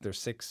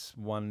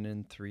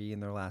 6-1-3 in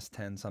their last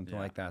 10, something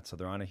like that. So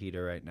they're on a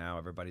heater right now.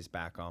 Everybody's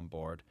back on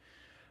board.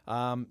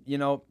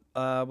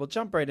 We'll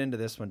jump right into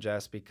this one,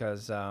 Jess,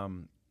 because I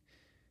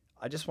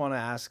just want to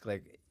ask,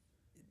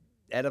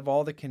 out of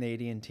all the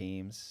Canadian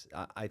teams,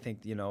 I think,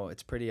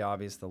 it's pretty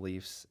obvious the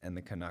Leafs and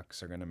the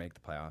Canucks are going to make the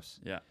playoffs.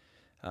 Yeah.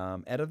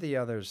 Out of the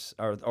others,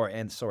 and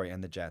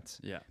the Jets.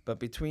 Yeah. But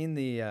between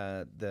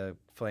the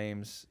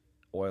Flames,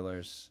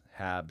 Oilers,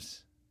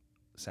 Habs,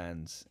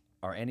 Sens,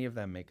 are any of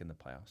them making the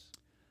playoffs?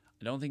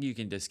 I don't think you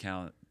can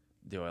discount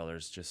the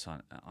Oilers just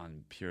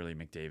on purely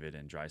McDavid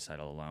and Draisaitl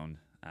alone.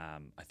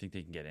 I think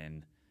they can get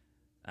in.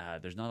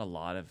 There's not a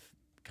lot of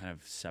kind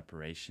of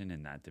separation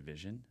in that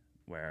division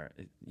where,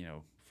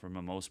 for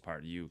the most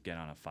part, you get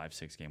on a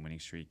 5-6 game winning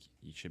streak,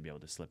 you should be able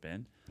to slip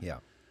in. Yeah.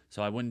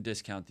 So I wouldn't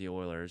discount the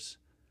Oilers.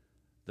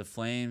 The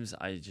Flames,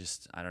 I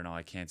don't know.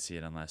 I can't see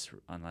it unless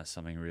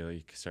something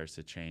really starts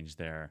to change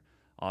there.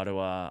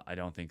 Ottawa, I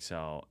don't think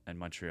so. And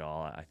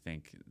Montreal, I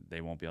think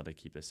they won't be able to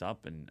keep this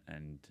up.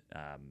 And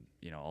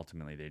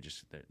ultimately, the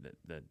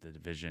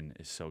division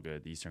is so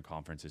good. The Eastern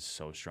Conference is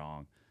so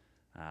strong.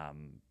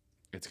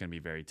 It's going to be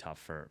very tough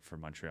for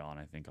Montreal and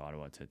I think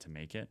Ottawa to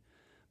make it.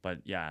 But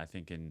yeah, I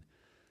think in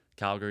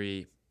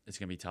Calgary, it's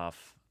going to be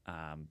tough.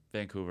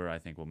 Vancouver, I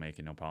think will make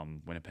it no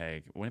problem.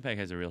 Winnipeg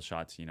has a real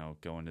shot to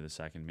go into the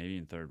second, maybe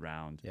in third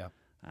round. Yeah.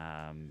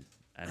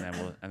 And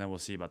then we'll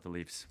see about the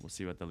Leafs. We'll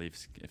see what the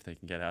Leafs if they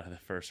can get out of the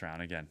first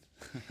round again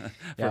for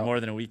Yeah. more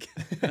than a week.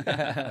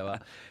 Well,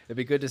 it'd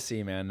be good to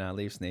see, man.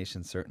 Leafs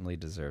Nation certainly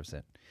deserves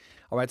it.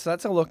 All right, so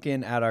that's a look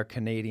in at our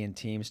Canadian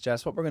teams.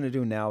 Jess, what we're going to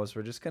do now is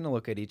we're just going to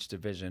look at each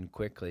division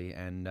quickly,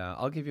 and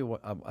I'll give you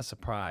a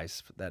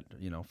surprise that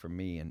for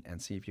me,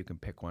 and see if you can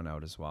pick one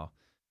out as well.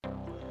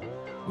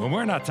 When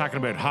we're not talking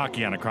about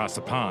hockey on Across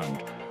the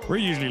Pond, we're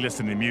usually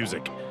listening to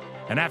music.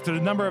 And after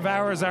the number of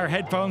hours our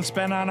headphones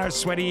spend on our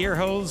sweaty ear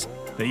holes,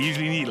 they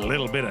usually need a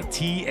little bit of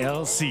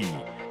TLC.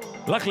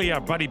 Luckily, our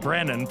buddy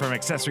Brandon from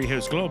Accessory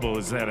House Global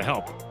is there to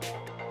help.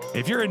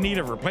 If you're in need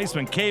of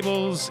replacement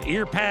cables,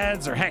 ear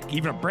pads, or heck,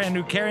 even a brand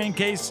new carrying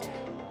case,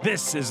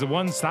 this is the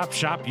one-stop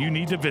shop you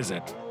need to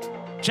visit.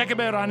 Check them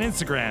out on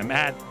Instagram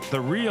at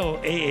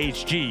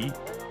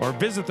TheRealAHG or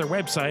visit their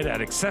website at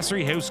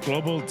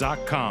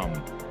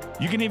accessoryhouseglobal.com.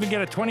 You can even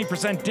get a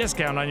 20%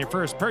 discount on your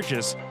first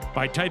purchase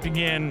by typing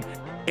in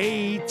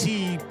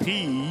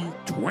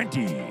ATP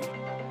 20.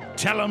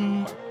 Tell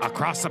them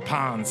Across the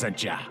Pond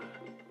sent ya.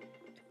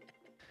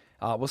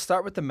 We'll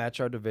start with the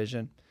Metro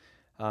Division.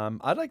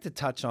 I'd like to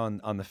touch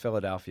on the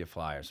Philadelphia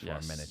Flyers for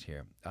Yes. a minute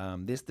here.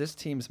 This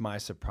team's my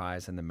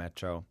surprise in the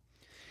Metro.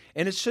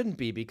 And it shouldn't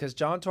be, because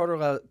John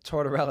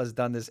Tortorella has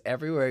done this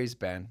everywhere he's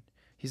been.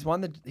 He's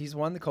won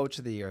the Coach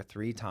of the Year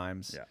 3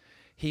 times. Yeah.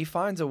 He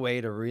finds a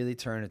way to really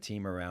turn a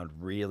team around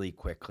really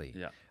quickly.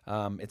 Yeah.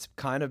 It's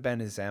kind of been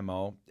his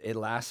MO. It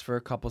lasts for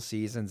a couple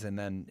seasons, and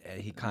then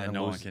he kind of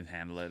no one loses. can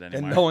handle it And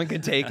anymore. no one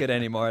can take it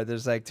anymore.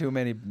 There's like too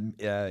many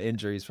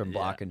injuries from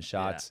blocking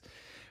shots.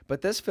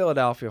 But this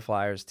Philadelphia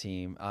Flyers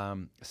team,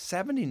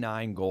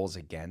 79 goals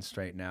against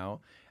right now.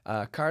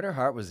 Carter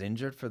Hart was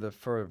injured for the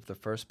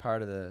first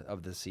part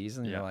of the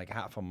season, like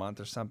half a month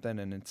or something,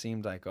 and it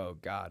seemed like, oh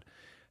God,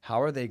 how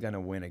are they going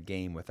to win a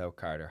game without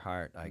Carter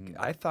Hart?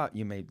 I thought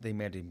they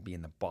made him be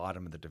in the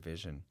bottom of the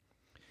division.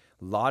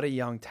 A lot of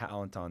young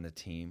talent on the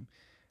team.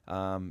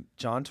 John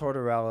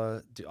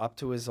Tortorella up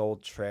to his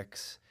old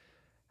tricks.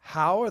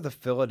 How are the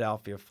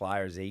Philadelphia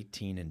Flyers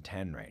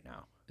 18-10 right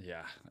now?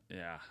 Yeah.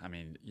 I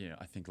mean,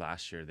 I think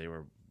last year they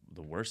were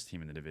the worst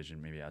team in the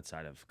division, maybe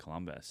outside of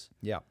Columbus.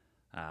 Yeah.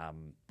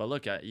 But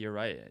look, you're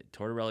right.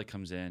 Tortorella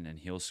comes in and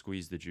he'll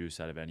squeeze the juice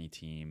out of any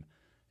team.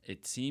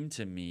 It seemed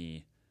to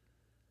me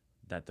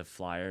that the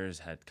Flyers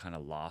had kind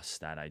of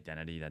lost that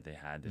identity that they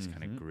had, this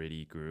kind of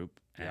gritty group.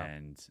 Yeah.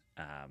 And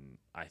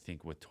I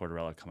think with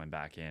Tortorella coming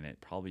back in,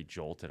 it probably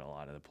jolted a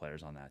lot of the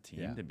players on that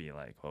team to be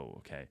like, oh,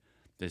 okay,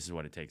 this is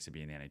what it takes to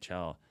be in the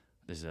NHL.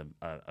 This is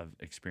a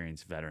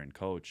experienced veteran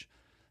coach.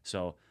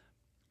 So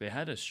they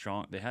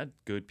had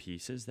good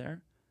pieces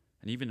there.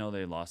 And even though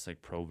they lost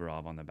like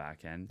Provorov on the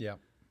back end,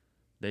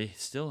 they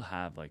still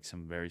have like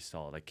some very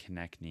solid, like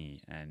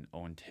Konechny and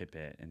Owen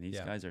Tippett, and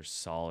these guys are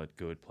solid,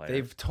 good players.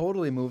 They've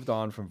totally moved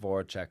on from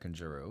Voracek and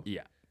Giroux.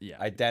 Yeah.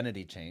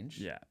 Identity change.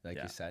 You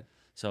said.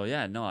 So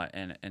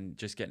and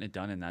just getting it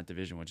done in that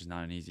division, which is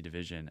not an easy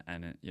division,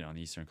 and in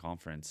the Eastern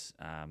Conference.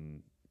 I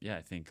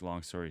think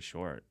long story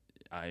short,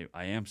 I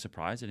am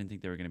surprised. I didn't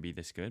think they were going to be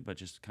this good, but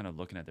just kind of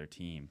looking at their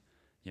team,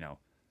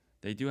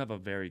 they do have a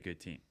very good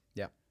team.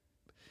 Yeah.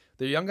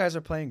 The young guys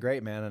are playing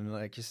great, man, and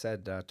like you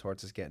said,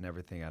 Torts is getting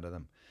everything out of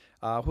them.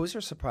 Who's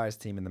your surprise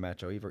team in the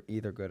Metro,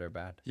 either good or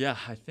bad? Yeah,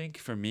 I think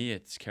for me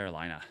it's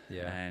Carolina.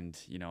 Yeah. And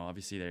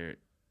obviously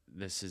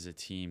this is a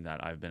team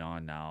that I've been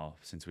on now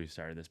since we've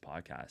started this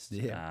podcast.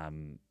 Yeah.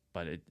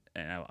 But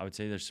I would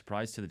say they're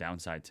surprised to the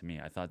downside to me.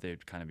 I thought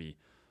they'd kind of be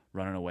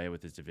running away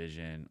with this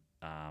division,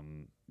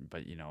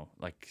 but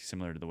like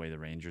similar to the way the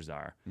Rangers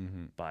are.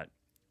 Mm-hmm. But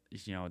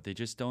they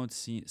just don't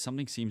see,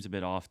 something seems a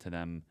bit off to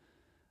them.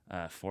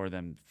 For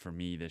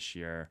me this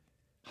year.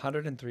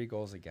 103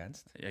 goals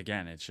against.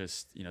 Again, it's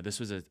just,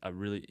 this was a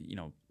really,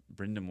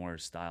 Brind'Amour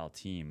style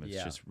team.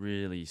 It's just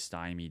really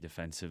stymied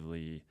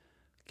defensively,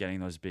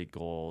 getting those big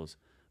goals.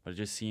 But it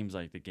just seems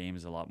like the game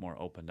is a lot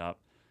more opened up.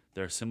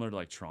 They're similar to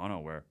like Toronto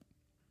where,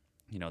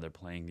 they're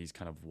playing these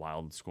kind of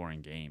wild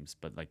scoring games,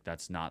 but like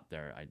that's not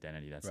their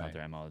identity. That's not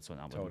their MO. That's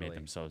what made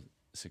them so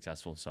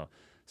successful. So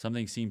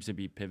something seems to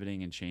be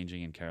pivoting and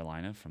changing in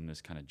Carolina from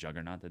this kind of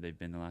juggernaut that they've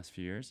been the last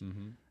few years.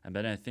 Mm-hmm. And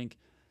then I think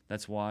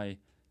that's why,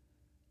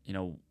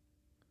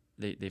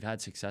 they've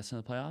had success in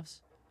the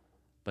playoffs,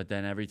 But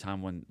then every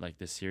time when like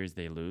this series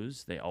they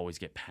lose, they always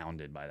get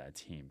pounded by that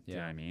team. Do you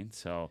know what I mean?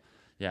 So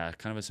yeah,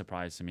 kind of a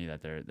surprise to me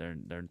that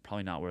they're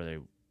probably not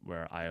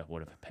where I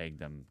would have pegged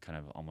them, kind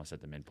of almost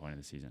at the midpoint of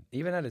the season.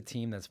 Even at a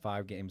team that's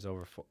 5 games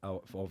over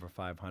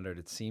 500,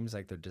 it seems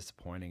like they're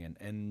disappointing.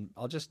 And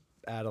I'll just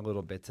add a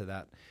little bit to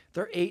that.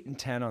 They're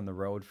 8-10 on the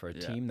road for a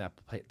team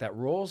that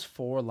rolls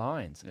 4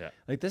 lines. Yeah.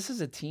 Like, this is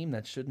a team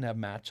that shouldn't have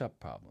matchup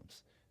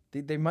problems.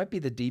 They might be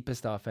the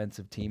deepest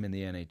offensive team in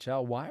the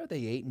NHL. Why are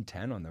they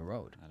 8-10 on the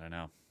road? I don't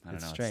know.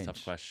 It's It's strange. a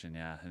tough question.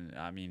 Yeah, and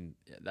I mean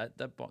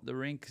the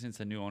rink, since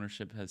the new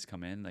ownership has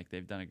come in, like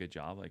they've done a good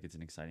job. Like it's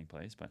an exciting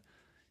place, but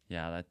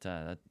yeah, that's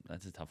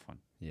a tough one.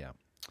 Yeah.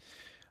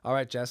 All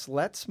right, Jess,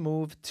 let's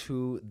move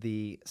to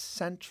the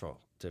Central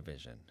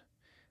Division.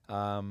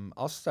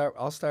 I'll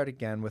start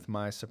again with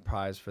my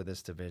surprise for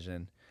this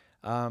division.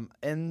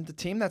 And the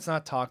team that's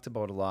not talked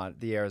about a lot,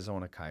 the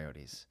Arizona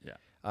Coyotes.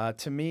 Yeah.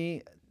 To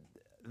me,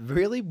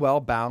 really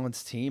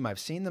well-balanced team. I've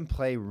seen them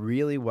play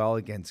really well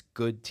against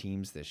good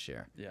teams this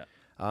year. Yeah.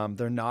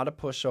 They're not a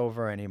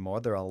pushover anymore.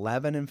 They're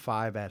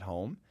 11-5 at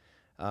home.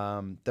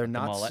 They're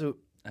not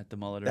at the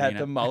Mullet Arena. At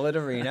the Mullet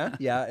Arena,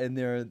 yeah, in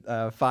their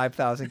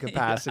 5,000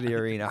 capacity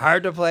arena.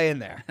 Hard to play in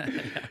there.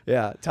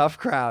 Yeah, tough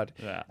crowd.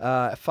 Yeah.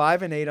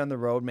 5-8 on the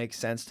road makes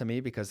sense to me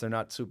because they're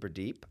not super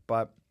deep.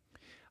 But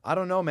I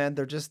don't know, man.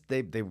 They're just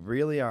they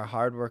really are a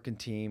hardworking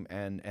team,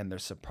 and they're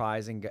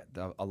surprising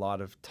a lot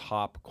of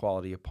top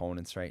quality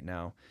opponents right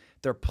now.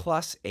 They're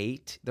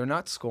 +8. They're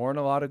not scoring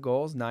a lot of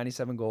goals,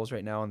 97 goals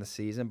right now in the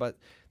season, but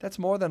that's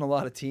more than a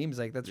lot of teams.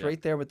 Like, that's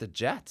right there with the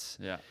Jets.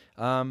 Yeah.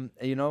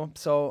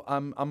 So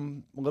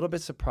I'm a little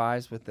bit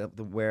surprised with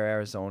the where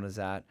Arizona's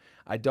at.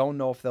 I don't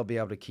know if they'll be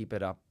able to keep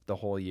it up the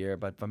whole year,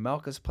 but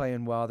Vejmelka's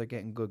playing well. They're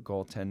getting good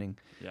goaltending.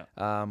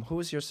 Yeah. Who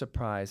is your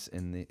surprise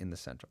in the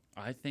Central?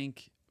 I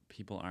think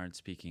people aren't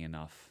speaking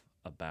enough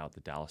about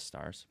the Dallas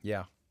Stars.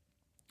 Yeah.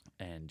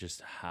 And just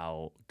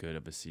how good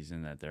of a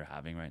season that they're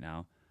having right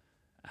now.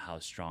 How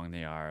strong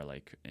they are,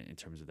 like in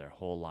terms of their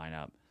whole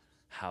lineup,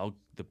 how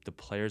the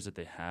players that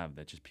they have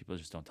that just people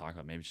just don't talk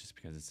about. Maybe it's just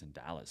because it's in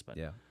Dallas, but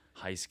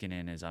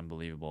Heiskanen is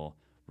unbelievable.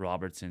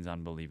 Robertson's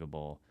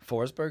unbelievable.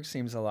 Forsberg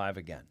seems alive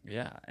again.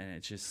 Yeah, and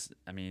it's just,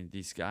 I mean,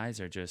 these guys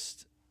are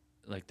just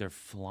like they're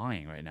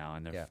flying right now,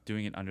 and they're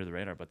doing it under the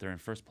radar, but they're in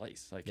first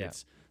place. Like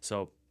it's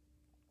so,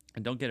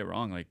 and don't get it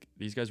wrong, like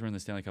these guys were in the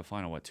Stanley Cup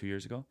final 2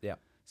 years ago. Yeah.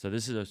 So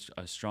this is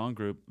a strong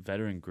group,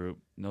 veteran group,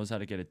 knows how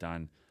to get it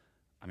done.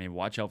 I mean,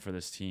 watch out for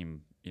this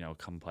team,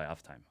 come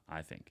playoff time,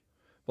 I think.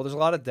 Well, there's a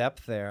lot of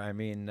depth there. I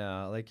mean,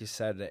 like you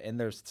said, and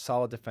there's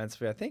solid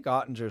defensively. I think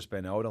Ottinger's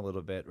been out a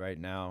little bit right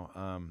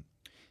now.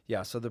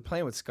 So they're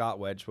playing with Scott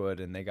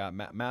Wedgwood, and they got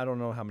Matt. I don't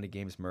know how many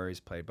games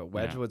Murray's played, but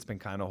Wedgwood's been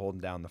kind of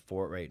holding down the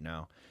fort right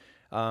now.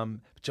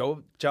 Little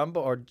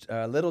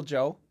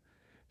Joe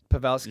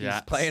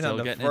Pavelski's playing on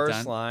the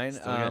first line.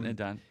 Still getting it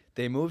done.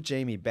 They moved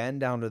Jamie Benn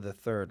down to the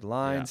third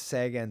line. Yeah.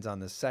 Sagan's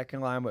on the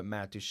second line with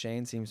Matt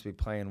Duchene. Seems to be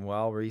playing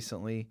well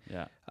recently.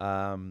 Yeah.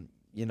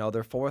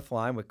 Their fourth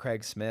line with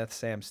Craig Smith,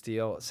 Sam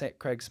Steele.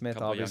 Craig Smith,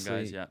 couple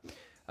obviously, young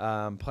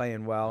guys,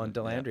 playing well, and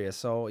Delandria. Yeah.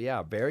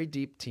 So, very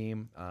deep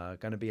team.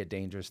 Going to be a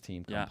dangerous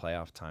team come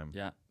playoff time.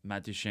 Yeah.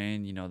 Matt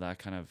Duchene, that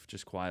kind of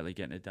just quietly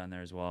getting it done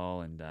there as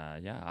well. And,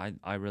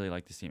 I really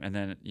like this team. And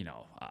then,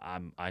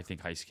 I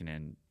think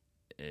Heiskanen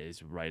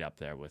is right up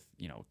there with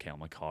Cale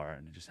Makar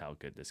and just how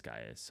good this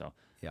guy is. So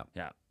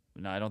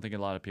no, I don't think a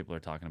lot of people are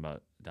talking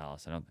about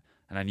Dallas.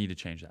 I need to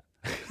change that.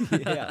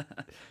 Yeah,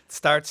 it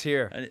starts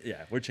here.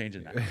 We're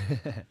changing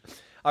that.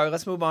 All right,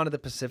 let's move on to the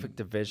Pacific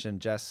Division.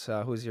 Jess,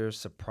 who's your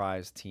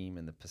surprise team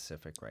in the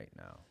Pacific right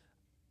now?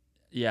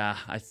 Yeah,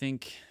 I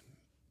think.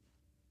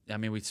 I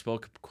mean, we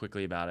spoke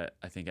quickly about it.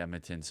 I think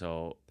Edmonton.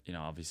 So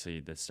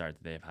obviously the start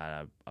that they've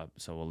had.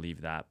 So we'll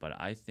leave that.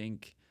 But I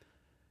think.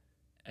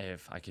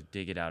 If I could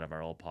dig it out of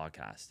our old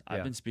podcast,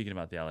 I've been speaking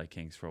about the LA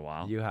Kings for a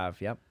while. You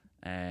have, yep.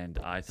 And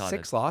I thought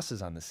 6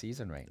 losses on the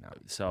season right now.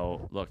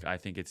 So look, I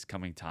think it's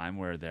coming time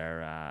where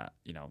they're,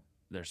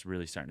 they're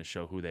really starting to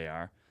show who they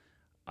are.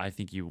 I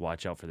think you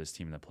watch out for this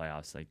team in the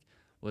playoffs. Like,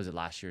 what was it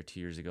last year,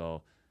 2 years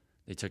ago?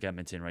 They took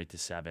Edmonton right to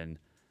 7.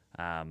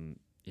 And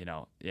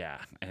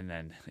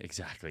then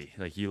exactly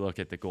like you look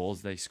at the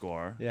goals they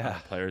score, the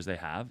players they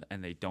have,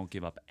 and they don't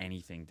give up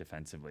anything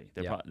defensively.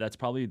 That's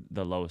probably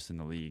the lowest in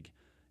the league.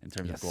 In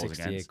terms of goals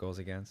 68 against. goals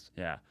against.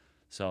 Yeah.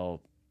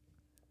 So,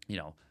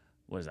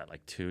 what is that,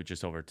 like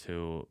just over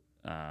two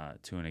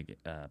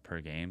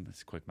per game?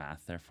 That's quick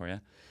math there for you.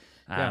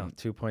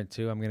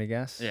 2.2, I'm going to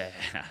guess. Yeah.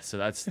 So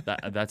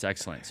that's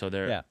excellent. So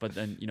but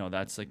then,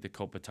 that's like the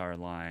Kopitar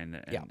line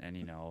and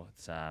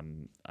it's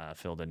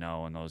Phil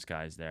Deneau and those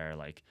guys there,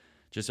 like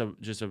just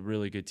a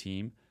really good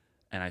team.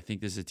 And I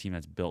think this is a team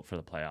that's built for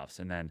the playoffs.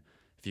 And then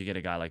if you get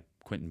a guy like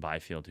Quentin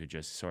Byfield who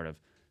just sort of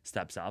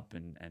steps up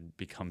and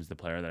becomes the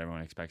player that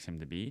everyone expects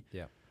him to be.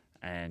 Yeah.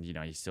 And,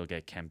 you still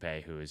get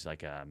Kempe, who is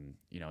like,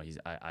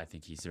 I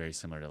think he's very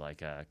similar to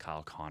like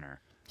Kyle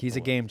Connor. He's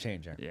a game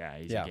changer. Yeah,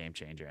 he's a game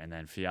changer. And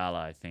then Fiala,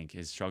 I think,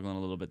 is struggling a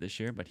little bit this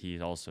year, but he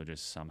also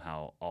just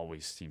somehow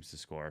always seems to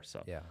score.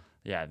 So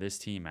yeah, this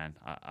team, man,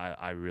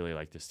 I really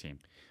like this team.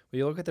 Well,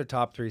 you look at their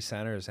top three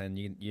centers, and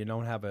you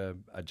don't have a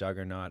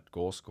juggernaut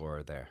goal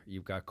scorer there.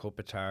 You've got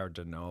Kopitar,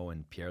 Deneau,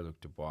 and Pierre-Luc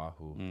Dubois,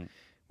 who,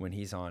 when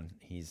he's on,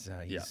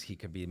 he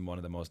could be one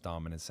of the most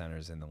dominant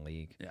centers in the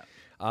league. Yeah.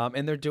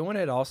 And they're doing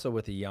it also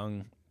with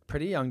a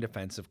pretty young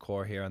defensive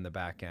core here on the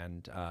back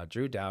end.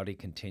 Drew Doughty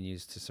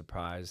continues to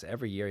surprise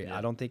every year. Yeah.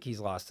 I don't think he's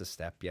lost a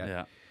step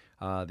yet.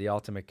 Yeah. The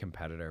ultimate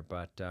competitor.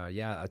 But,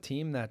 a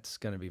team that's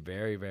going to be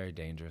very, very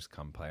dangerous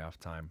come playoff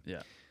time.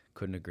 Yeah.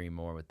 Couldn't agree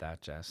more with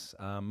that, Jess.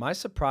 My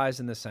surprise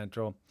in the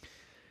Central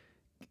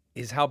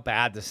is how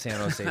bad the San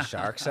Jose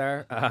Sharks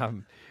are.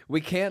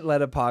 We can't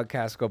let a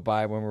podcast go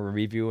by when we're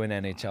reviewing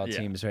NHL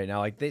teams right now.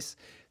 Like this,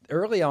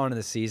 early on in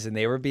the season,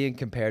 they were being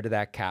compared to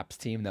that Caps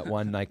team that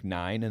won like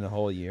 9 in the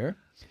whole year.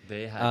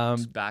 They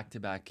had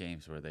back-to-back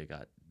games where they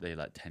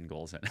let 10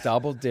 goals in.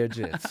 Double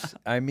digits.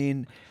 I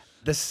mean,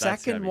 the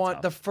second one,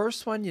 tough. the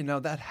first one,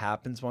 that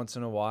happens once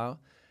in a while.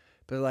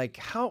 But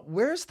like,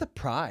 where's the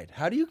pride?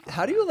 How do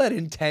you let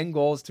in 10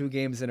 goals 2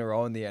 games in a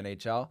row in the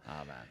NHL?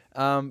 Oh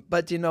man.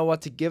 But you know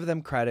what? To give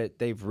them credit,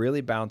 they've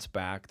really bounced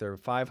back. They're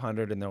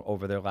 500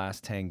 over their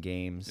last 10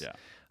 games.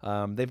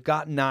 Yeah. They've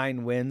got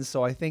 9 wins,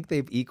 so I think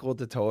they've equaled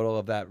the total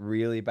of that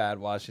really bad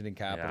Washington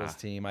Capitals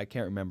team. I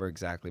can't remember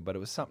exactly, but it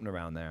was something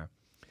around there.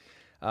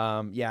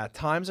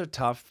 Times are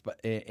tough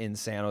in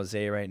San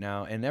Jose right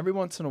now, and every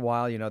once in a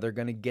while, they're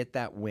going to get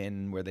that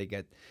win where they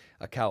get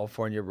a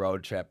California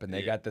road trip and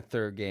they got the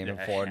third game in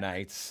 4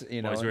 nights.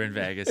 Boys were in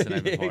Vegas the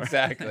night before.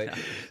 Exactly.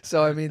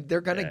 So I mean, they're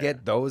going to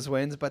get those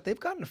wins, but they've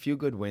gotten a few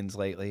good wins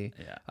lately.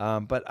 Yeah.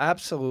 But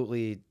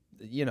absolutely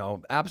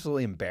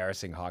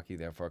embarrassing hockey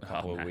there for a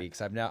couple of weeks.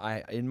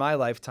 In my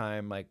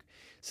lifetime, like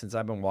since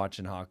I've been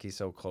watching hockey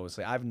so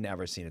closely, I've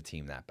never seen a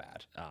team that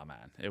bad. Oh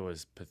man, it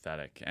was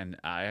pathetic. And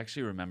I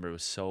actually remember it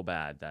was so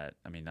bad that,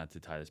 I mean, not to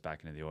tie this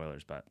back into the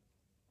Oilers, but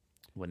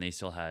when they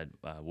still had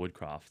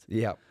Woodcroft.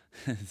 Yeah.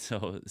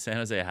 So San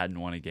Jose hadn't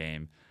won a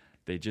game.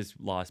 They just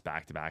lost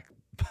back-to-back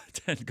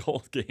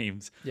 10-goal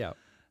games. Yeah.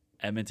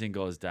 Edmonton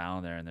goes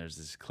down there, and there's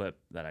this clip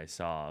that I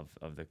saw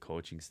of the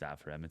coaching staff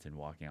for Edmonton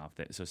walking off.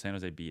 So San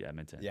Jose beat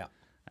Edmonton. Yeah.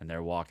 And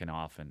they're walking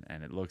off,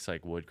 and it looks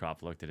like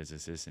Woodcroft looked at his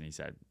assistant. He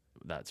said,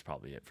 "That's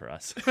probably it for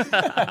us." And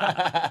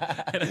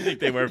I think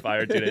they were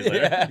fired 2 days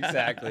later. Yeah,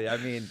 exactly. I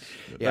mean,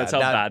 that's how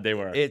bad they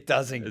were. It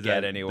doesn't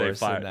get any worse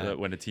than that.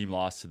 When a team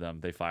lost to them,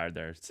 they fired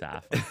their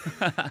staff.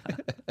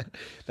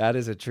 That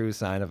is a true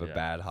sign of a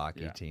bad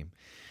hockey team.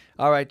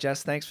 All right,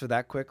 Jess, thanks for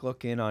that quick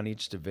look in on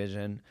each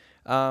division.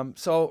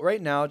 So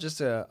right now, just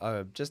to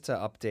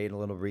update, a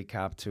little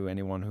recap to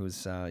anyone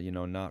who's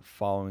not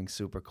following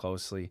super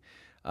closely.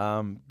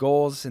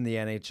 Goals in the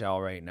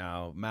NHL right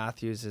now.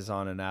 Matthews is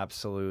on an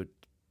absolute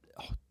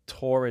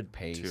torrid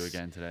pace.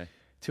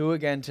 2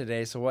 again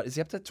today. So what is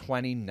he up to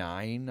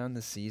 29 on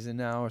the season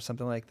now or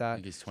something like that? I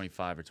think he's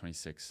 25 or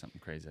 26,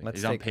 something crazy.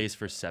 He's on pace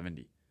for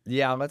 70.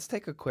 Yeah, let's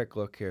take a quick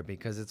look here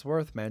because it's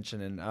worth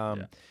mentioning.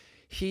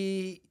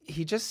 He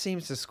just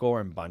seems to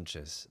score in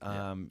bunches.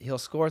 He'll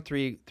score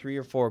three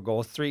or four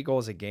goals, 3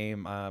 goals a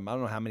game. I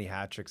don't know how many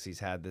hat tricks he's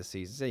had this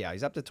season. So yeah,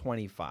 he's up to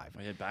 25.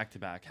 Well, he had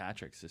back-to-back hat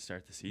tricks to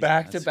start the season.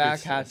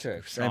 Back-to-back hat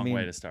tricks. Strong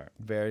way to start.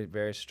 Very,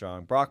 very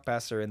strong. Brock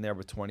Besser in there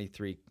with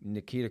 23.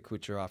 Nikita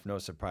Kucherov, no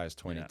surprise,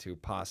 22. Yeah.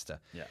 Pasta.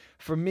 Yeah.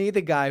 For me,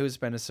 the guy who's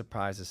been a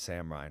surprise is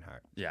Sam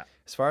Reinhart. Yeah.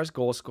 As far as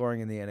goal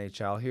scoring in the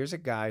NHL, here's a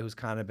guy who's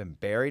kind of been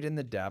buried in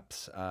the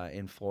depths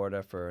in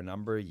Florida for a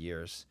number of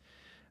years.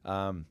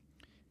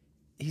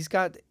 He's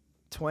got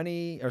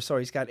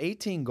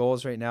 18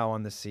 goals right now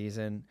on the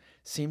season.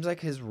 Seems like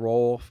his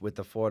role with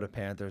the Florida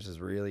Panthers has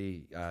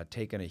really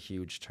taken a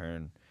huge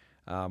turn.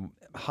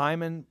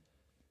 Hyman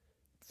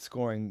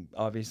scoring,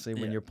 obviously,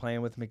 when you're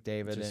playing with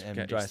McDavid and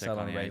Draisaitl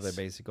on a regular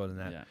basis, go to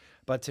net. Yeah.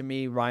 But to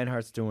me,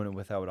 Reinhart's doing it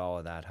without all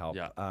of that help.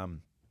 Yeah. And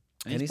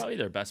he's probably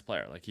their best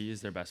player. Like, he is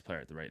their best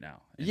player right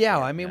now.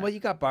 Well, you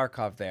got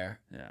Barkov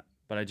there. Yeah.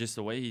 But just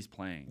the way he's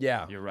playing,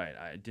 you're right.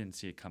 I didn't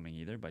see it coming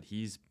either, but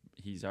he's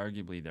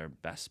arguably their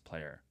best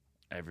player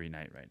every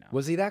night right now.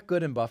 Was he that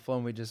good in Buffalo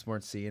and we just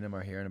weren't seeing him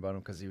or hearing about him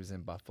because he was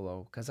in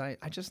Buffalo? Because I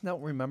just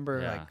don't remember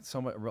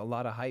a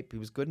lot of hype. He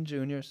was good in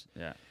juniors.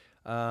 Yeah.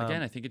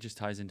 Again, I think it just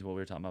ties into what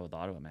we were talking about with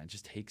Ottawa, man. It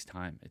just takes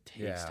time. It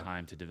takes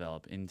time to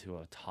develop into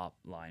a top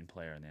line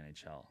player in the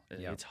NHL.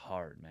 It's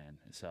hard, man.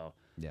 So,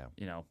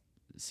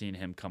 seeing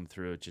him come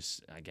through,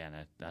 just again,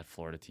 that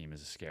Florida team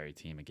is a scary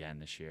team again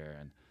this year.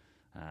 And,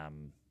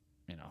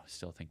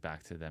 still think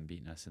back to them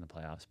beating us in the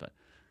playoffs, but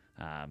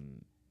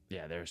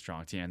they're a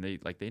strong team, and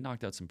they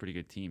knocked out some pretty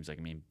good teams. Like,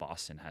 I mean,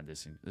 Boston had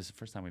this. This is the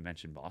first time we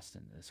mentioned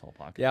Boston this whole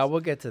podcast. Yeah, we'll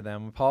get to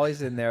them.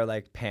 Paulie's in there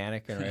like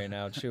panicking right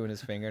now, chewing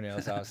his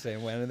fingernails off,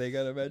 saying, "When are they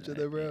gonna mention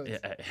the Bruins?"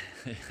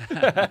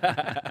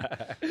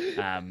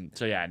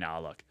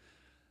 Look,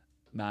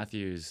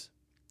 Matthews,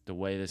 the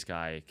way this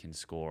guy can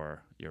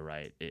score, you're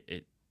right.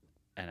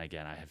 And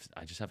again,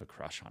 I just have a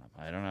crush on him.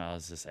 I don't know how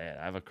else to say it.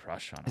 I have a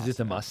crush on him. Is it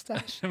the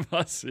mustache? It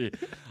must be.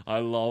 I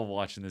love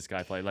watching this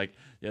guy play. Like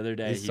the other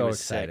day, He's he so was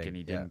exciting. sick and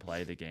he didn't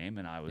play the game,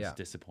 and I was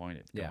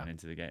disappointed going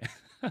into the game.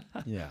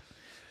 Yeah.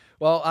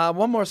 Well,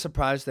 one more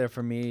surprise there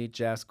for me,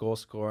 Jess, goal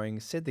scoring.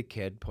 Sid the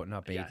Kid putting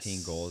up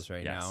 18 goals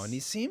right now. And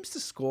he seems to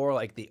score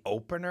like the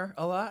opener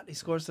a lot. He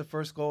scores the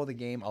first goal of the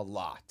game a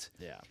lot.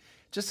 Yeah.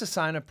 Just a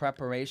sign of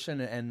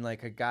preparation and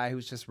like a guy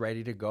who's just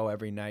ready to go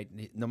every night.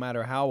 No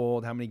matter how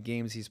old, how many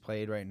games he's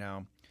played right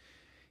now.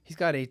 He's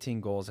got 18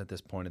 goals at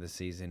this point of the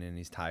season, and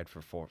he's tied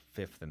for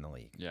fifth in the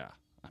league. Yeah.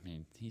 I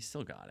mean, he's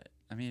still got it.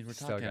 I mean, we're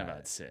talking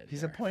about Sid.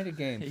 He's here. a point a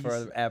game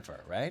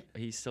forever, right?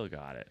 He's still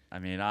got it. I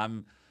mean,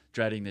 I'm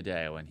dreading the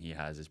day when he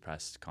has his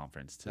press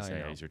conference to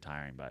say he's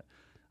retiring. But,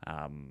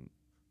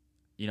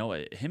 you know,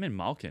 him and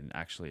Malkin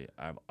actually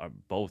are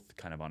both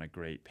kind of on a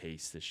great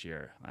pace this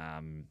year.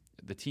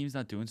 The team's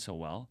not doing so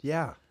well.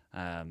 Yeah.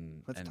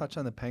 Let's touch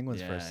on the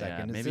Penguins for a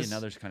second. Yeah. Maybe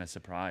another kind of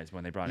surprise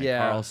when they brought in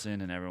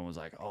Carlson and everyone was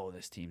like, oh,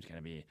 this team's going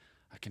to be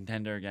a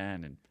contender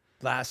again. And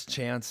last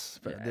chance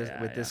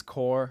with this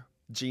core.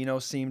 Gino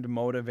seemed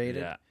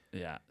motivated.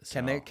 Yeah.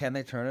 So, can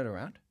they turn it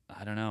around?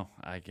 I don't know.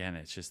 Again,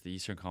 it's just the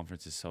Eastern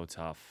Conference is so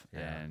tough,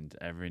 and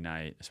every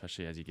night,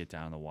 especially as you get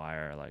down the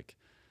wire, like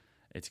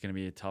it's going to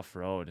be a tough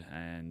road.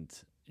 And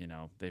you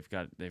know they've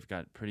got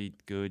pretty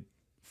good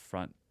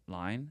front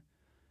line,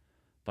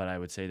 but I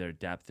would say their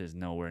depth is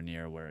nowhere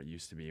near where it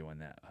used to be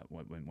when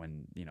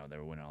you know they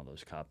were winning all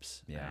those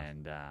cups. Yeah.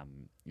 And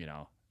you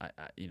know,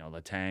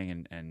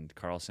 Letang and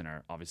Carlson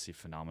are obviously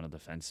phenomenal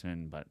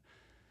defensemen, but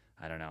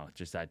I don't know,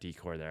 just that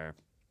decor there.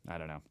 I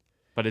don't know.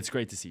 But it's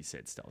great to see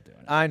Sid still doing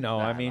it. I know.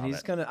 I mean,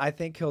 I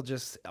think he'll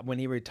just, when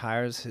he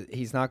retires,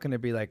 he's not going to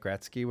be like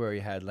Gretzky where he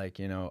had like,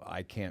 you know,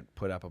 I can't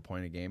put up a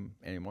point a game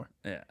anymore.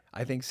 Yeah.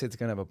 I think Sid's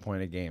going to have a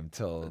point a game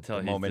till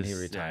the moment he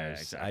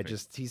retires. Yeah,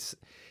 exactly.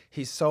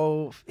 He's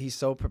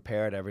so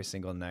prepared every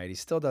single night. He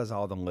still does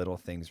all the little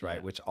things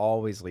right, which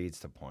always leads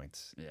to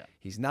points. Yeah.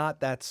 He's not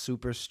that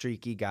super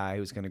streaky guy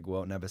who's going to go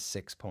out and have a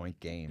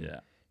 6-point game. Yeah.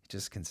 He's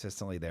just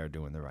consistently there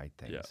doing the right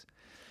things. Yeah.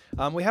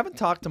 We haven't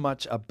talked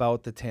much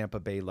about the Tampa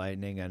Bay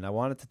Lightning, and I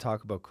wanted to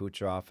talk about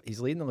Kucherov. He's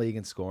leading the league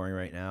in scoring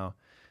right now.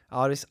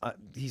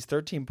 He's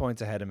 13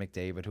 points ahead of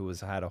McDavid, who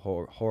has had a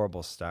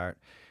horrible start.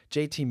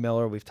 JT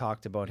Miller, we've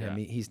talked about him.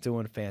 He's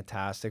doing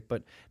fantastic.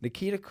 But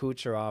Nikita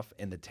Kucherov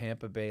and the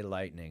Tampa Bay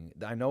Lightning,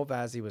 I know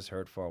Vazzy was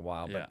hurt for a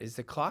while, but is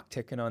the clock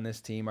ticking on this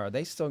team? Are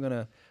they still going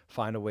to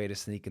find a way to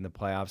sneak in the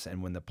playoffs,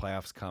 and when the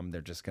playoffs come, they're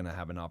just going to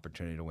have an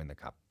opportunity to win the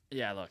cup?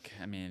 Yeah, look,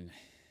 I mean,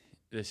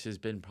 this has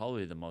been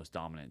probably the most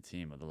dominant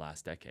team of the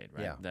last decade,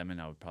 right? Yeah. Them, and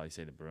I would probably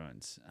say the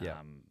Bruins. Yeah.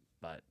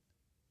 But,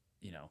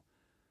 you know,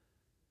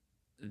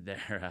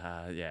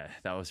 they're,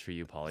 that was for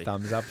you, Paulie.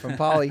 Thumbs up from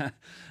Paulie.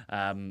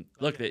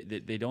 Look,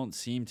 they don't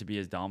seem to be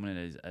as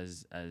dominant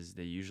as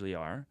they usually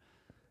are.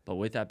 But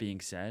with that being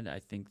said, I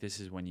think this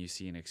is when you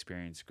see an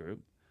experienced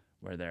group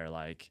where they're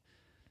like,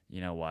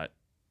 you know what,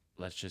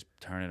 let's just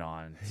turn it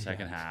on.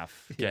 Second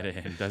half, get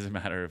it in. Doesn't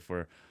matter if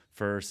we're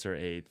first or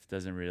eighth,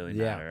 doesn't really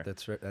matter. Yeah,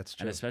 that's right. That's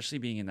true. And especially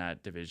being in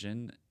that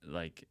division,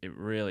 like it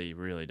really,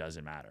 really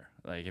doesn't matter.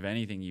 Like if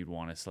anything, you'd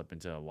want to slip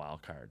into a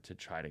wild card to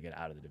try to get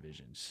out of the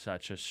division.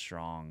 Such a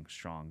strong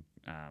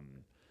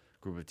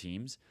group of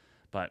teams.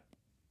 But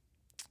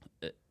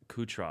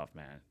Kucherov,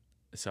 man.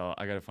 So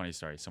I got a funny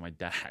story. So my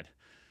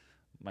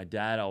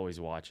dad always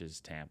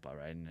watches Tampa,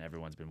 right? And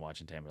everyone's been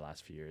watching Tampa the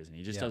last few years, and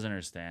he just doesn't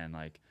understand,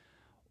 like,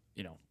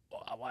 you know,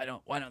 why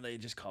don't they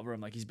just cover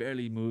him? Like he's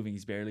barely moving,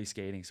 he's barely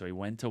skating. So he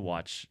went to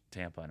watch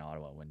Tampa and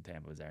Ottawa when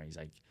Tampa was there. And he's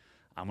like,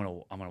 I'm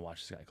gonna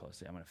watch this guy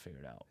closely. I'm gonna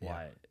figure it out.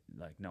 Why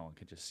like no one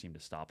could just seem to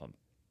stop him.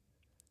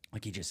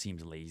 Like he just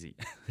seems lazy.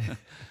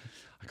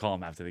 I call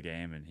him after the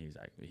game, and he's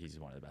like, he's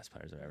one of the best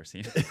players I've ever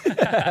seen.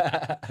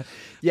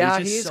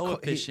 He's so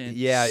efficient.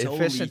 So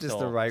efficient lethal,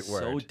 is the right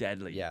word. So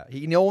deadly. Yeah,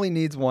 he only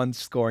needs one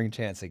scoring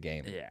chance a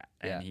game. Yeah,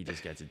 and he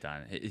just gets it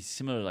done. It's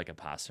similar to like a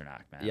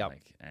Pasternak, man. Yep.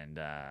 Like,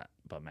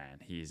 but man,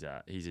 he's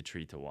a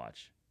treat to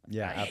watch.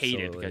 Yeah, I hate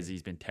it because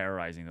he's been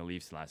terrorizing the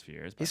Leafs the last few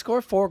years. He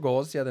scored 4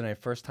 goals the other night,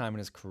 first time in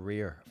his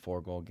career,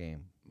 4-goal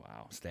game.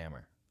 Wow,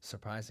 Stammer,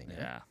 surprising.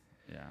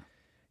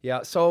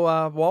 Yeah. So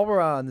while we're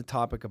on the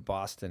topic of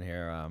Boston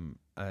here,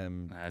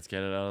 let's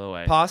get it out of the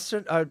way.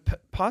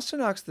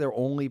 Pasternak's their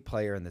only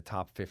player in the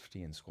top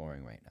 50 in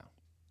scoring right now.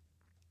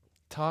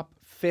 Top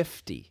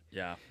 50.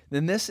 Yeah.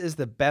 Then this is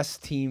the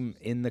best team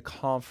in the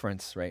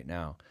conference right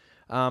now.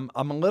 I'm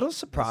a little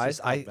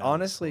surprised.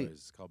 Honestly,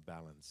 it's called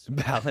balance.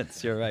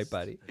 Balance. You're right,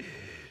 buddy.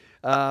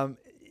 I'm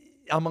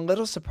a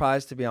little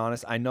surprised, to be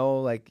honest. I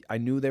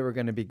knew they were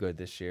going to be good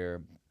this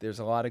year. There's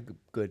a lot of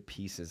good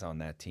pieces on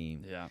that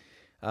team. Yeah.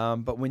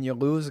 But when you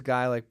lose a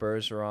guy like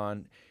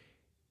Bergeron,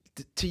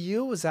 to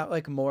you, was that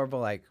like more of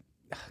a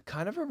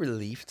kind of a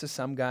relief to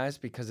some guys?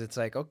 Because it's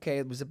like, okay,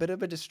 it was a bit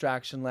of a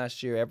distraction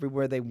last year.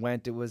 Everywhere they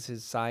went, it was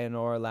his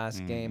sayonara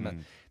last game.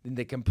 And then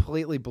they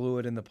completely blew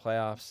it in the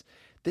playoffs.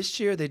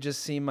 This year, they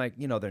just seem like,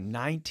 they're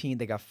 19.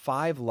 They got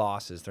 5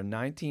 losses. They're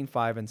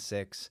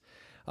 19-5-6.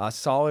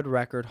 Solid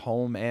record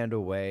home and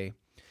away.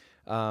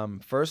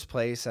 First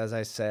place, as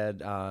I said,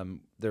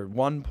 they're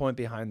 1 point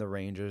behind the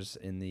Rangers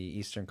in the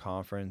Eastern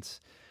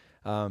Conference.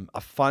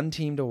 A fun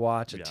team to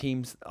watch.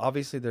 Team's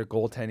obviously their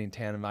goaltending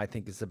tandem I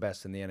think is the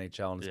best in the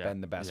NHL, and it's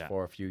been the best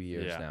for a few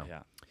years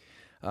now.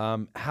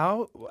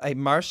 How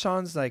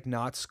Marchand's like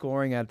not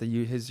scoring at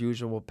his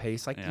usual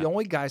pace. Like the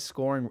only guy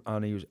scoring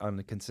on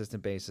a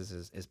consistent basis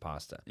is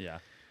Pasta. Yeah.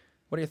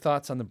 What are your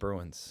thoughts on the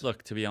Bruins?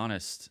 Look, to be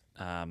honest,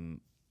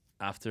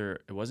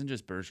 after it wasn't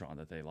just Bergeron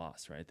that they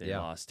lost, right? They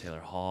lost Taylor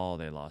Hall,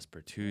 they lost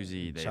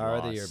Bertuzzi, they Chara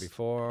lost the year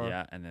before.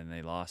 Yeah, and then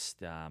they lost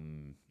the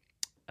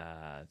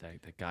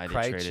guy they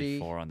Krejci.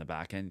 traded for on the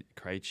back end,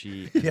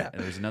 Krejci.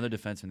 And there's another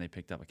defenseman they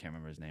picked up. I can't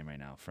remember his name right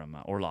now, from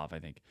Orlov, I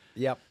think.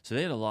 Yep. So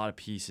they had a lot of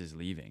pieces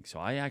leaving. So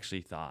I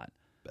actually thought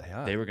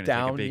they were going to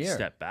take a Down big year.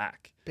 step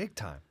back. Big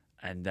time.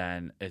 And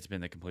then it's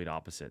been the complete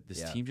opposite.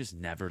 This team just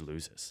never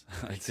loses.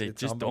 Like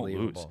It's just don't lose.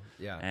 unbelievable.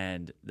 Yeah.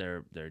 And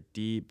they're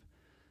deep.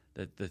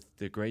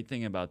 The great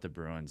thing about the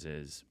Bruins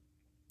is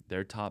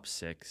their top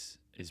six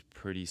is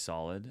pretty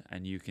solid,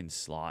 and you can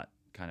slot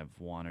kind of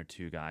one or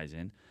two guys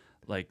in.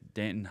 Like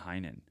Danton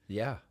Heinen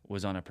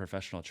was on a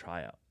professional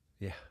tryout.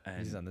 Yeah, and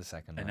he's on the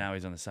second line. And now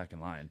he's on the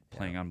second line,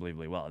 playing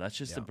unbelievably well. That's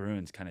just the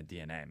Bruins kind of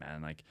DNA,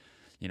 man. Like,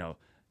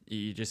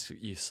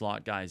 you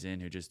slot guys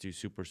in who just do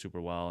super, super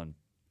well. And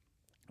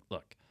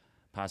look,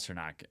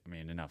 Pasternak, I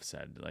mean, enough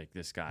said. Like,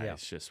 this guy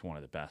is just one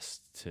of the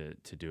best to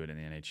do it in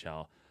the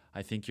NHL.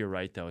 I think you're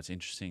right, though. It's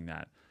interesting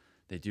that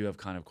they do have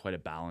kind of quite a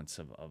balance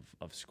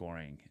of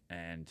scoring.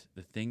 And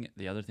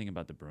the other thing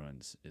about the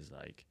Bruins is,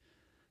 like,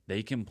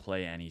 they can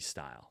play any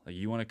style. Like,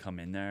 you want to come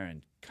in there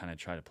and kind of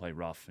try to play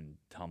rough and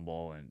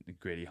tumble and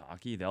gritty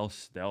hockey, they'll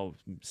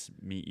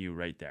meet you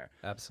right there.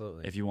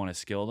 Absolutely. If you want to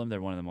skill them,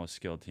 they're one of the most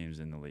skilled teams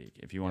in the league.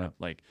 If you want to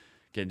like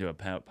get into a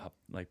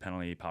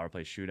penalty power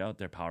play shootout,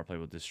 their power play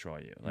will destroy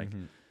you. Like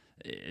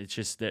it's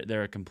just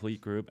they're a complete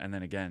group. And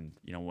then again,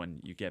 when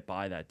you get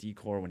by that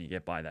decor, when you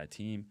get by that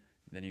team,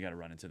 then you got to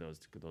run into those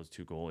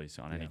two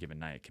goalies on any given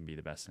night. It can be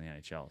the best in the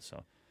NHL.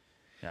 So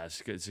yeah,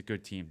 it's a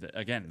good team.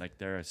 Again, like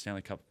they're a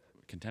Stanley Cup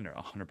contender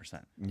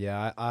 100%.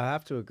 Yeah, I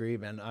have to agree,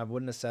 man. I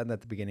wouldn't have said that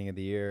at the bebeginning of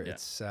the year.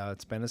 It's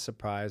been a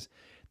surprise.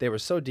 They were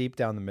so deep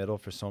down the middle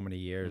for so many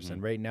years,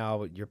 and right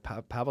now your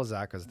Pavel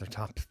Zacha is their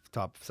top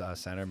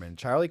centerman.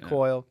 Charlie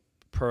Coyle,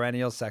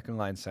 perennial second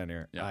line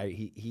center.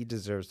 He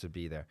deserves to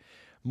be there.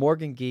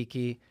 Morgan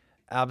Geekie,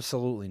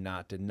 absolutely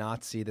not. Did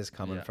not see this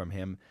coming from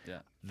him.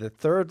 The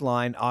third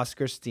line,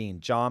 Oscar Steen,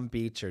 John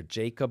Beecher,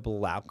 Jacob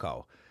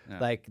Lauko.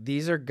 Like,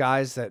 these are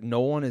guys that no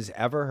one has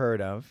ever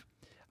heard of.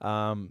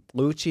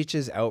 Lucic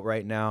is out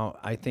right now.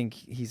 I think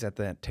he's at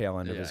the tail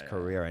end of his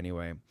career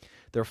anyway.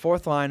 Their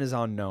fourth line is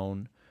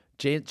unknown.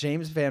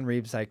 James Van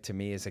Riemsdyk, to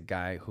me, is a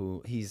guy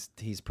who he's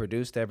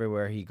produced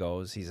everywhere he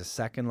goes. He's a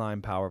second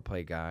line power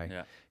play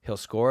guy. He'll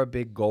score a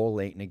big goal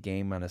late in a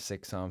game on a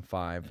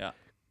 6-on-5.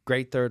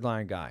 Great third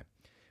line guy.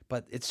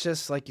 But it's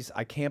just like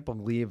I can't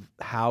believe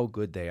how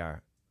good they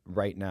are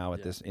right now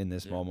at in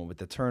this moment with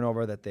the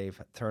turnover that they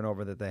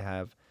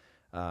have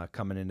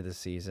coming into the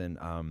season.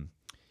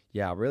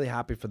 Really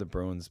happy for the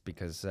Bruins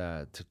because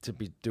to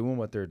be doing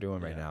what they're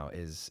doing right now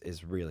is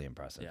really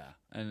impressive. Yeah,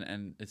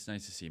 and it's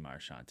nice to see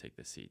Marchand take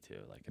the seat too.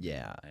 Like,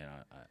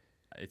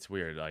 it's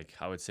weird. Like,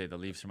 I would say the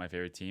Leafs are my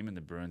favorite team and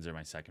the Bruins are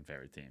my second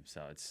favorite team.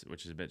 So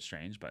which is a bit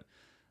strange, but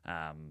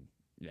I'm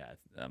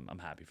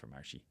happy for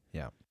Marshy.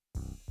 Yeah.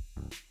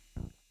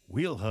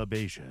 Wheel Hub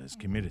Asia is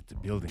committed to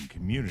building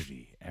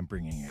community and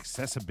bringing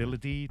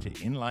accessibility to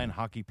inline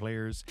hockey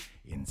players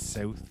in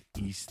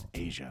Southeast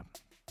Asia.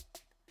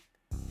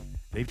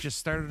 They've just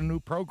started a new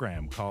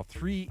program called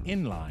 3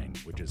 Inline,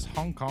 which is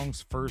Hong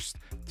Kong's first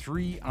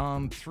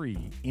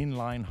 3-on-3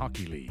 inline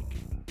hockey league.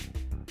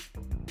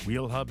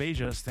 Wheel Hub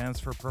Asia stands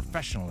for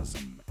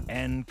professionalism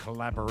and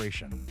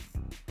collaboration.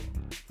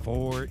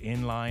 For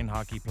inline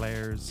hockey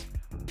players,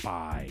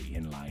 by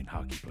inline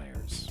hockey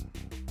players.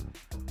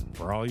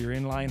 For all your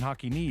inline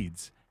hockey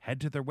needs,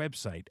 head to their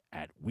website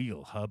at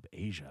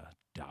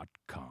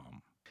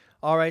wheelhubasia.com.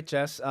 All right,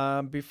 Jess,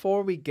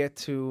 before we get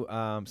to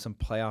some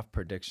playoff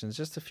predictions,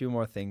 just a few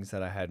more things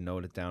that I had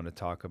noted down to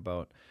talk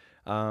about.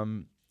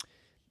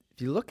 If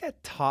you look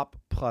at top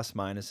plus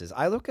minuses,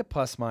 I look at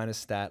plus minus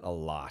stat a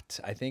lot.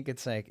 I think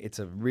it's a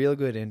real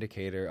good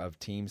indicator of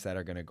teams that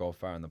are going to go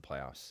far in the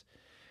playoffs.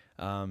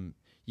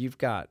 You've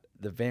got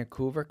the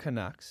Vancouver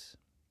Canucks,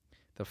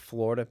 the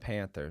Florida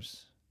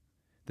Panthers,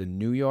 the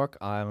New York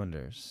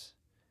Islanders,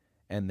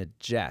 and the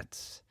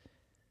Jets.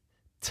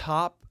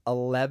 Top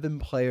 11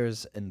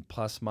 players in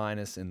plus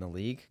minus in the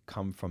league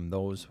come from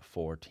those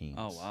four teams.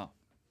 Oh,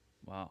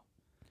 wow.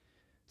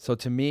 So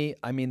to me,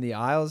 I mean, the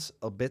Isles,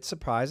 a bit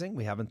surprising.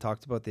 We haven't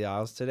talked about the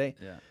Isles today.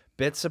 Yeah.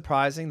 Bit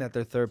surprising that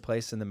they're third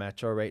place in the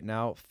Metro right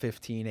now,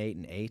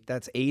 15-8-8.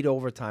 That's 8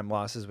 overtime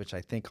losses, which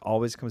I think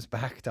always comes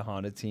back to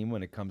haunt a team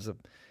when it comes to,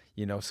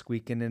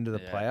 squeaking into the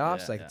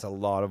playoffs. It's a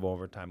lot of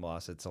overtime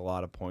loss. It's a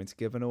lot of points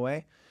given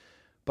away.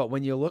 But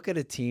when you look at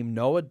a team,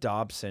 Noah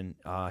Dobson,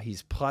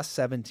 he's plus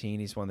 17.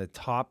 He's one of the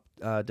top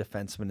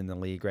defensemen in the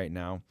league right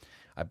now.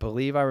 I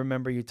believe I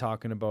remember you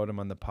talking about him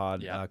on the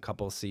pod Yeah. a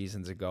couple of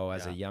seasons ago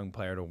as a Yeah. young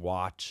player to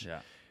watch. Yeah.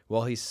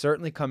 Well, he's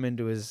certainly come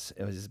into his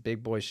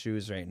big boy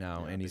shoes right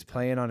now, Yeah, and he's big time.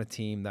 playing on a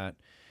team that,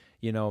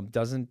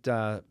 doesn't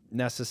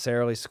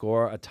necessarily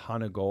score a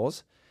ton of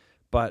goals,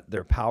 but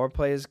their power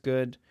play is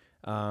good.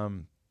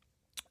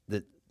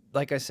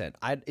 Like I said,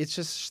 it's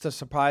just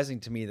surprising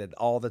to me that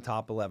all the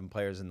top 11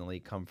 players in the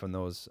league come from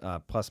those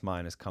plus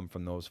minus come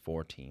from those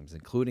 4 teams,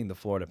 including the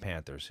Florida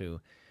Panthers, who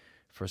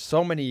for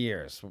so many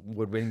years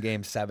would win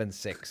games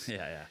 7-6.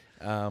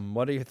 Yeah.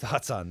 What are your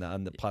thoughts on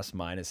the plus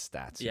minus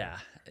stats here?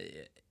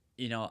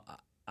 Yeah.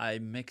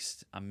 I'm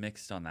mixed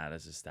on that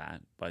as a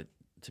stat, but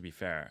to be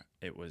fair,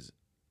 it was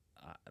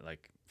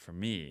like for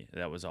me,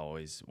 that was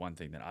always one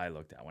thing that I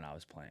looked at when I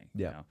was playing.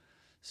 Yeah.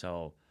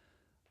 So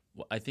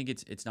I think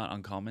it's not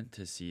uncommon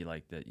to see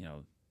like the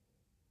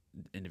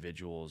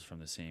individuals from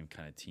the same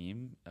kind of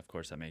team. Of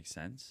course, that makes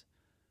sense,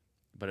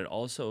 but it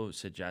also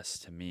suggests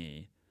to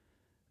me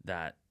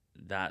that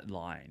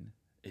line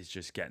is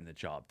just getting the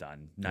job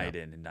done night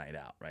in and night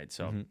out, right?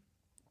 So,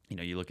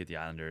 you look at the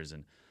Islanders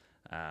and,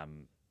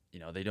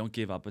 they don't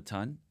give up a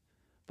ton,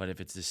 but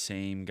if it's the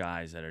same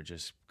guys that are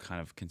just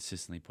kind of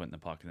consistently putting the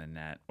puck in the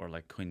net, or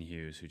like Quinn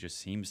Hughes, who just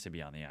seems to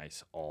be on the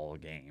ice all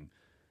game.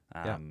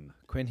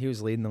 Quinn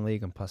Hughes leading the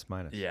league in plus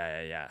minus.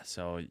 Yeah.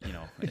 So,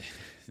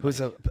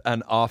 Who's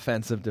an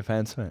offensive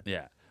defenseman.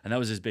 yeah. And that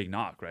was his big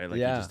knock, right? Like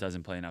he just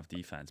doesn't play enough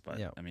defense.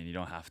 But I mean, you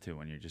don't have to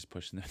when you're just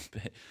pushing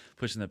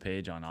the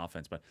page on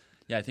offense. But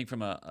yeah, I think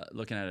from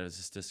looking at it as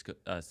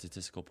a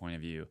statistical point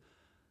of view,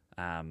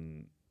 I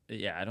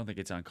don't think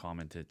it's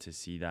uncommon to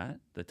see that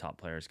the top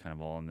players kind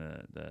of all in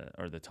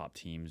the top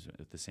teams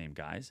with the same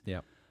guys. Yeah.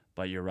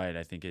 But you're right.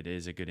 I think it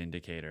is a good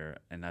indicator,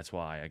 and that's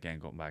why, again,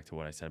 going back to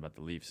what I said about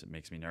the Leafs, it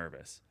makes me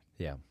nervous.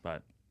 Yeah.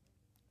 But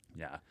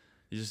yeah.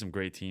 These are some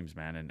great teams,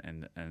 man,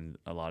 and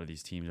a lot of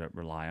these teams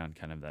rely on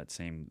kind of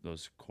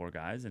those core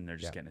guys, and they're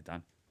just getting it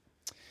done.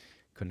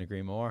 Couldn't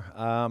agree more.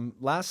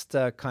 Last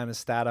kind of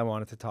stat I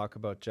wanted to talk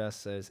about,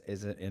 Jess, as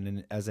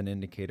an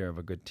indicator of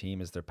a good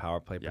team is their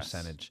power play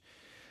percentage.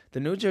 The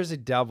New Jersey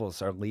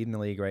Devils are leading the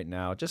league right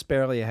now, just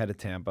barely ahead of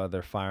Tampa.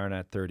 They're firing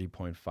at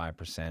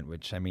 30.5%,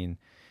 which, I mean,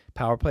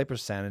 power play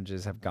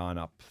percentages have gone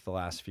up the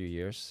last few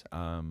years,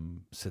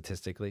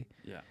 statistically.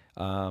 Yeah.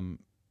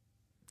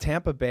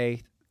 Tampa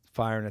Bay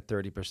firing at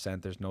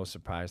 30%. There's no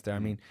surprise there. I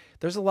mean,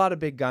 there's a lot of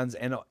big guns,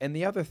 and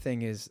the other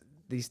thing is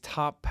these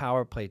top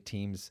power play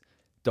teams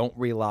don't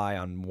rely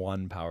on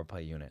one power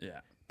play unit. Yeah.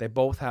 They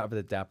both have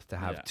the depth to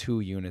have 2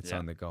 units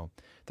on the go.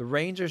 The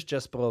Rangers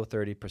just below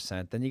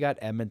 30%. Then you got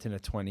Edmonton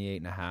at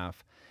 28.5%,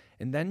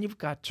 and then you've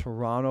got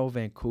Toronto,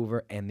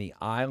 Vancouver, and the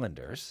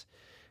Islanders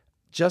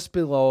just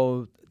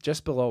below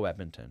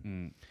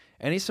Edmonton.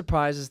 Any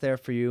surprises there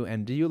for you?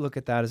 And do you look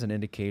at that as an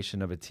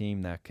indication of a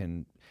team that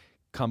can,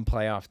 come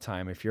playoff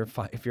time, if your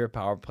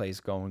power play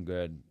is going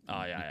good,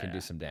 you can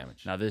do some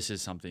damage? Now, this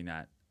is something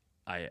that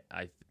I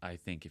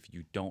think if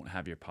you don't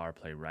have your power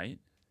play right,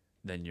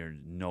 then you're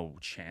no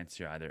chance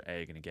you're either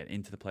going to get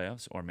into the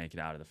playoffs or make it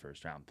out of the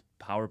first round.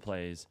 Power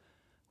plays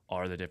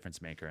are the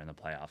difference maker in the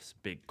playoffs.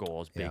 Big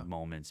goals, big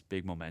moments,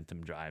 big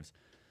momentum drives.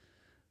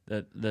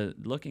 The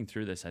looking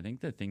through this, I think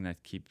the thing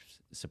that keeps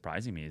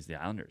surprising me is the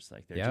Islanders.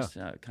 Like they're just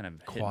kind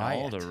of hitting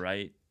all the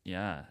right.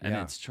 Yeah, and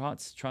it's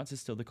Trotz. Trotz is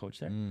still the coach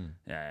there.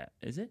 Yeah,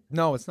 is it?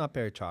 No, it's not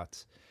Barry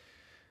Trotz.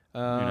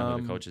 You know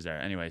who the coach is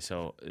there. Anyway,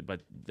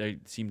 but they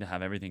seem to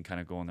have everything kind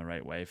of going the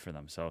right way for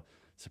them. So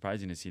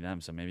surprising to see them.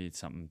 So maybe it's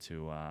something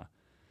to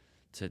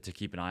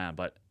keep an eye on.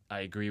 But I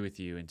agree with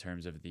you in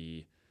terms of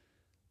the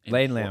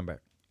Lane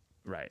Lambert.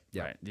 Right.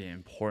 The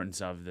importance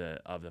of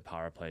the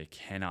power play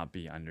cannot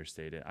be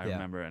understated. I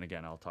remember, and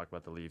again, I'll talk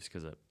about the Leafs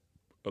because I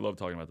love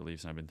talking about the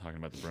Leafs, and I've been talking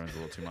about the Bruins a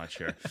little too much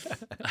here.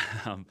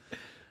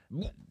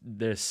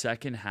 The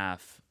second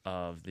half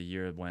of the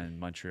year when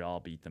Montreal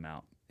beat them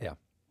out,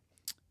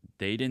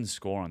 they didn't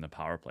score on the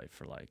power play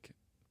for the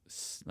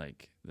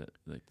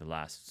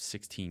last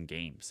 16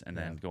 games, and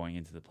then going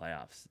into the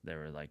playoffs, they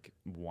were like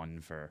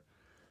 1 for,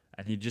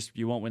 and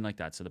you won't win like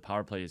that. So the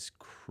power play is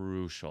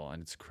crucial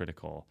and it's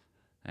critical.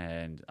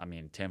 And I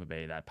mean, Tampa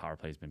Bay, that power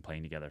play has been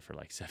playing together for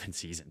like 7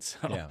 seasons.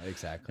 So, yeah,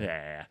 exactly.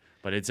 Yeah.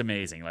 But it's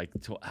amazing. Like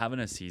having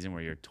a season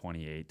where you're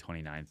 28,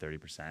 29,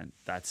 30%,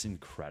 that's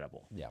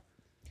incredible. Yeah.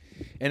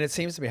 And it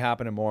seems to be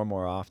happening more and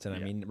more often. I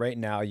mean, right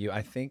now,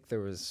 I think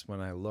when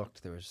I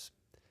looked, there was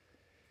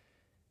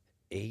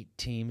 8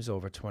 teams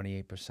over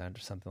 28%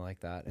 or something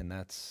like that, and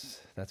that's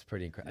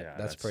pretty incredible.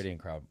 That's pretty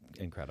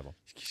incredible.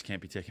 You just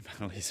can't be taking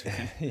penalties,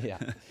 man. Yeah.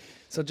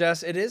 So,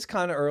 Jess, it is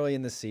kind of early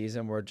in the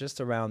season. We're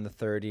just around the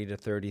 30 to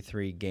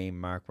 33 game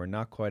mark. We're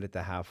not quite at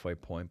the halfway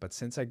point, but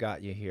since I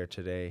got you here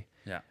today,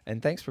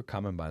 and thanks for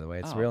coming, by the way.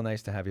 It's real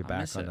nice to have you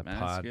back on the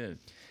pod. It's good.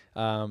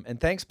 And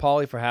thanks,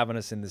 Paulie, for having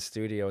us in the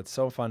studio. It's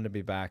so fun to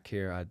be back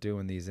here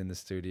doing these in the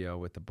studio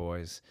with the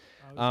boys.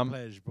 A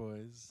pleasure,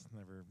 boys.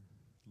 Never.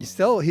 He's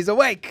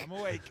awake. I'm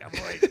awake.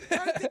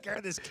 Trying to take care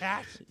of this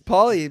cat.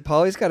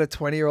 Paulie's got a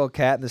 20-year-old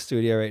cat in the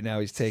studio right now.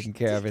 He's taking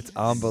care of it. It's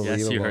unbelievable.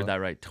 Yes, you heard that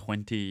right.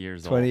 20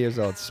 years old. 20 years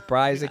old.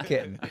 Spry as a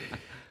kitten.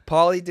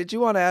 Paulie, did you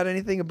want to add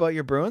anything about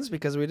your Bruins?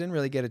 Because we didn't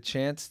really get a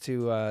chance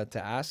to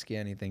ask you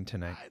anything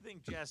tonight. I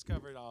think Jess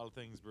covered all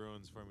things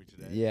Bruins for me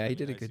today. Yeah, he Really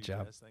did a nice good of you,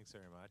 job. Jess. Thanks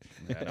very much.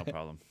 Yeah, no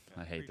problem.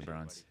 I hate the Appreciate it,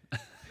 Bruins.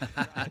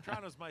 buddy.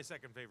 Toronto's my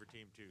second favorite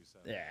team too. So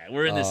Yeah,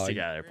 we're in this Oh,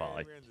 together,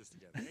 Paulie. we're in this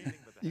together. Anything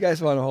but that. You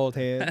guys want to hold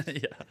hands?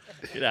 Yeah,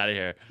 get out of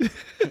here.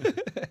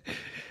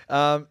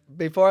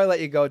 Before I let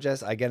you go,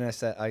 Jess, again,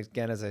 as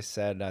I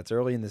said, it's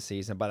early in the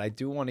season, but I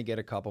do want to get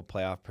a couple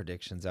playoff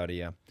predictions out of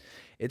you.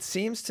 It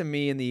seems to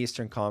me in the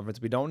Eastern Conference,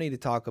 we don't need to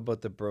talk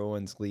about the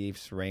Bruins,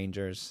 Leafs,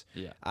 Rangers.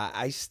 Yeah.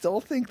 I still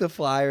think the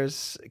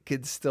Flyers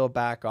could still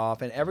back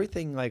off, and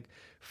everything like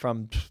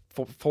from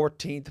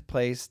 14th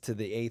place to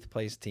the 8th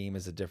place team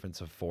is a difference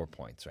of 4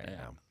 points right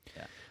now.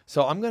 Yeah.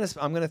 So I'm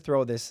gonna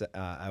throw this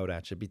out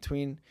at you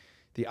between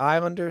the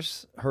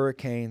Islanders,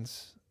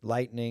 Hurricanes,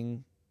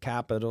 Lightning,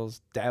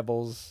 Capitals,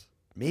 Devils,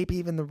 maybe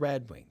even the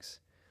Red Wings.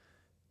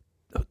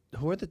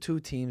 Who are the two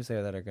teams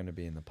there that are going to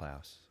be in the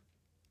playoffs?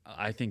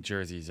 I think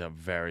Jersey's a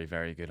very,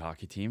 very good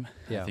hockey team.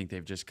 Yeah. I think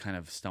they've just kind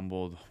of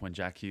stumbled when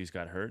Jack Hughes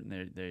got hurt,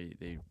 and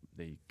they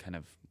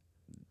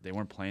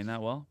weren't playing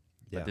that well.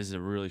 But Yeah. this is a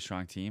really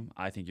strong team.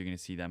 I think you're going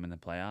to see them in the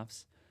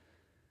playoffs.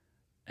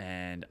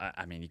 And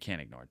I mean, you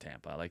can't ignore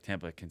Tampa. Like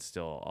Tampa can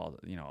still,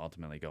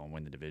 ultimately go and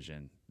win the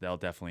division. They'll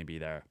definitely be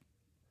there.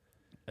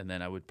 And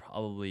then I would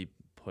probably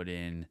put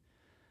in.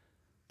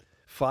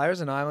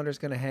 Flyers and Islanders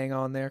going to hang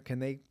on there. Can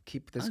they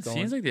keep this It going?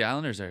 seems like the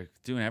Islanders are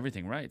doing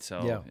everything right.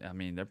 So Yeah. I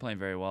mean, they're playing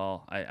very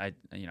well.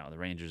 The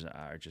Rangers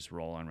are just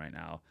rolling right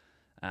now.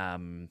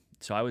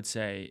 So I would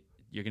say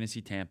you're going to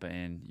see Tampa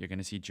in. You're going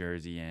to see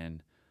Jersey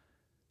in.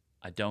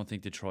 I don't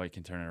think Detroit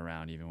can turn it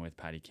around, even with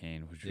Patty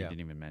Kane, which we Yeah.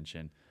 didn't even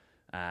mention.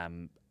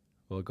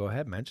 Well, go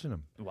ahead, mention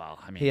him. Well,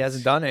 I mean, He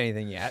hasn't done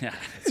anything yet. Yeah,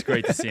 it's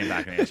great to see him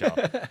back in the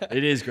NHL.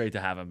 It is great to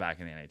have him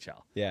back in the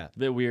NHL. Yeah. A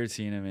bit weird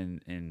seeing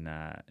him in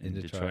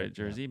Detroit, Detroit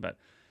jersey, but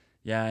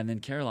yeah. And then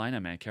Carolina,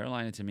 man.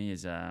 Carolina to me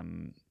is,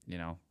 again,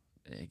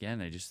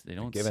 they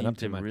don't giving seem up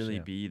too to much, really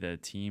yeah. be the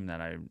team that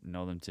I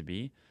know them to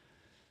be.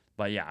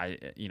 But yeah,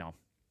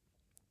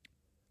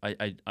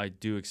 I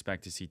do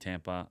expect to see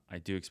Tampa. I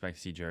do expect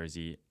to see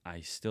Jersey. I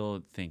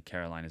still think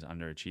Carolina's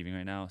underachieving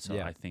right now, so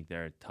Yeah. I think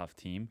they're a tough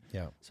team.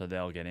 Yeah. So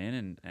they'll get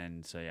in,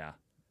 and so yeah,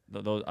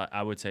 those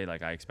I would say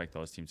like I expect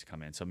those teams to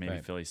come in. So maybe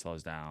Right. Philly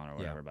slows down or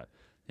whatever, but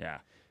yeah,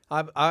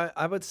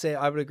 I would say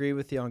I would agree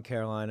with you on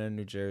Carolina and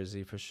New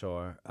Jersey for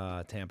sure.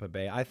 Tampa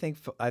Bay. I think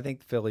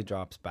Philly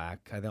drops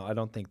back. I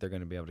don't think they're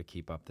going to be able to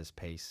keep up this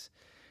pace.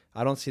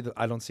 I don't see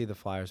the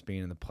Flyers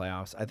being in the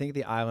playoffs. I think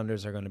the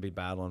Islanders are going to be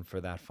battling for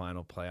that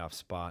final playoff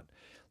spot.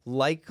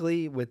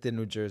 Likely with the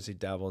New Jersey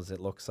Devils, it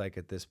looks like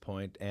at this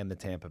point, and the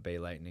Tampa Bay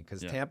Lightning,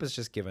 because Tampa's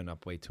just given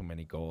up way too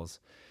many goals.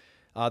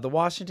 The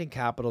Washington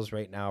Capitals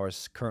right now are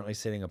currently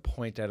sitting a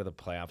point out of the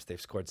playoffs.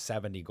 They've scored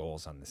 70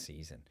 goals on the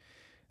season.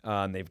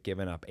 And they've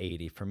given up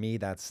 80. For me,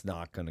 that's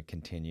not going to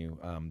continue.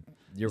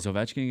 is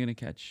Ovechkin going to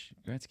catch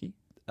Gretzky?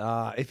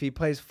 If he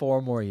plays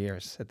 4 more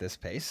years at this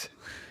pace.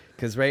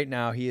 Because right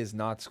now he is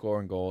not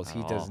scoring goals. At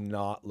He does all.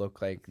 not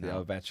look like the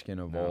No. Ovechkin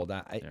of No. old.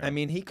 I Yeah.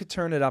 mean, he could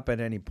turn it up at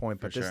any point,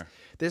 For but sure.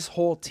 this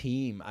whole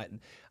team,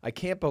 I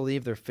can't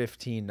believe they're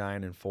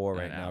 15-9-4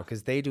 right now know.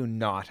 because they do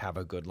not have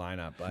a good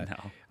lineup. But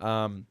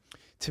No.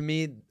 to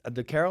me,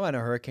 the Carolina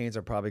Hurricanes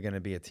are probably going to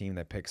be a team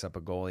that picks up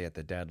a goalie at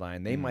the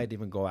deadline. They might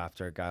even go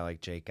after a guy like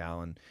Jake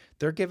Allen.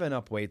 They're giving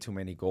up way too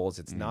many goals.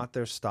 It's not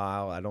their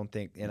style, I don't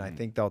think, and I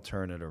think they'll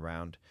turn it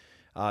around.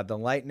 The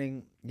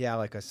Lightning, yeah,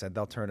 like I said,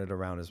 they'll turn it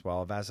around as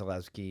well.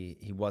 Vasilevsky,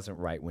 he wasn't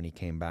right when he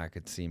came back,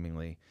 it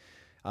seemingly.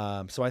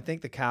 So I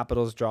think the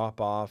Capitals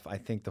drop off. I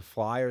think the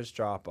Flyers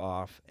drop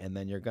off. And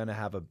then you're going to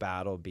have a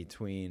battle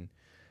between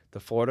the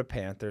Florida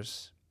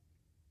Panthers,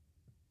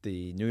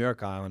 the New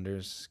York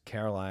Islanders,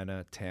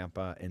 Carolina,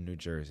 Tampa, and New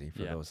Jersey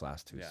for Yeah. those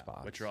last 2 Yeah,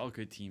 spots. which are all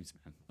good teams,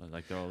 man.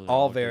 Like they're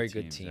all very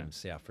good yeah.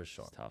 teams, yeah, for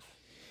sure. It's tough.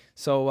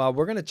 So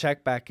we're going to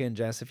check back in,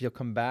 Jess. If you'll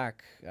come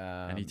back,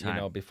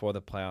 Anytime. before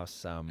the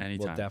playoffs, we'll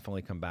Anytime.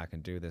 definitely come back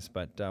and do this.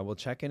 But we'll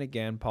check in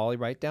again. Paulie,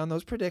 write down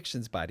those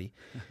predictions, buddy.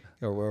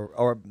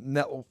 or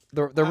no,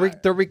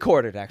 they're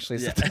recorded actually.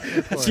 So,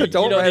 so You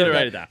don't don't write need to them write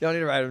down. it down. You don't need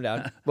to write them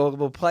down.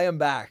 We'll play them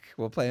back.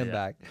 We'll play them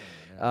back.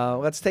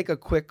 Let's take a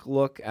quick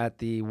look at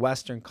the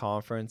Western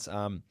Conference.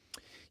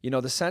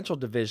 The Central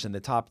Division, the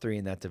top 3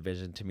 in that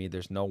division, to me,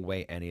 there's no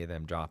way any of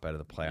them drop out of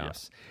the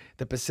playoffs.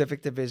 The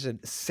Pacific Division,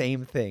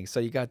 same thing. So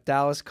you got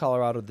Dallas,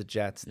 Colorado, the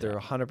Jets. They're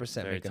 100%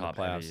 Very making the top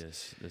heavy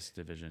playoffs. this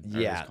division, or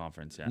Yeah. this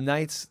conference. Yeah.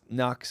 Knights,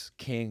 Nucks,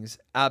 Kings,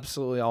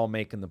 absolutely all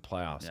making the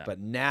playoffs. Yeah. But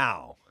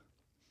now,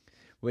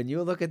 when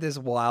you look at this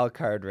wild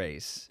card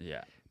race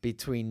Yeah.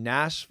 between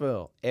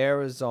Nashville,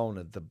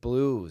 Arizona, the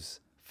Blues,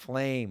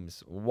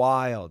 Flames,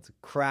 Wild,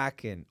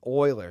 Kraken,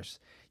 Oilers,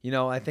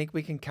 I think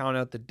we can count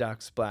out the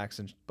Ducks,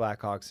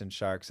 Blackhawks, and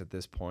Sharks at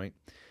this point.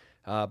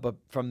 But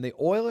from the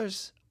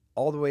Oilers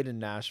all the way to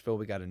Nashville,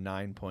 we got a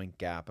 9-point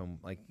gap. And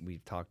like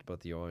we've talked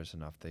about the Oilers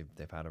enough,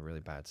 they've had a really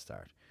bad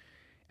start.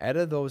 Out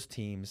of those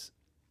teams,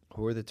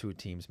 who are the 2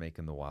 teams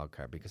making the wild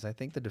card? Because I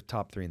think the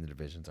top 3 in the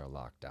divisions are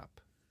locked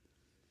up.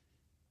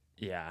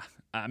 Yeah.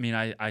 I mean,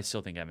 I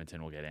still think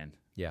Edmonton will get in.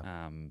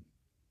 Yeah.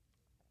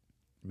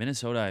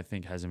 Minnesota, I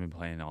think, hasn't been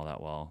playing all that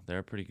well. They're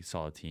a pretty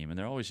solid team, and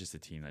they're always just a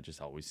team that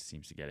just always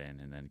seems to get in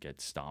and then get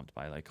stomped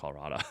by like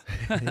Colorado.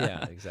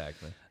 Yeah,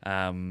 exactly.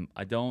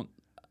 I don't.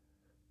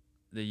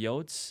 The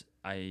Yotes,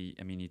 I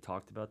mean, you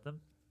talked about them.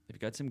 They've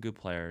got some good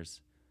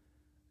players.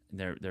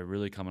 They're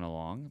really coming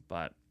along,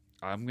 but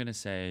I'm gonna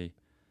say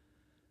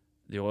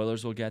the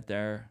Oilers will get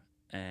there,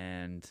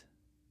 and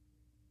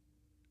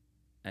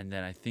then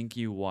I think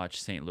you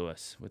watch St.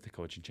 Louis with the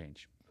coaching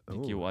change. I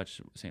think you watch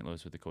St.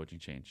 Louis with the coaching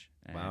change,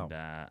 and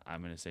Wow.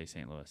 I'm gonna say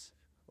St. Louis.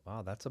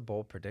 Wow, that's a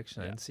bold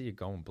prediction. I Yeah. didn't see you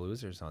going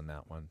Bluesers on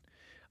that one.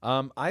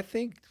 I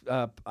think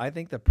the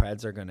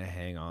Preds are going to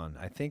hang on.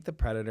 I think the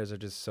Predators are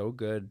just so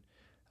good.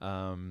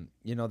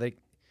 It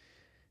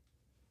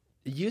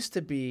used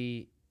to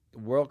be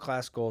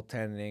world-class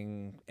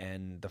goaltending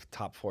and the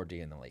top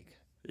 4D in the league.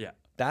 Yeah.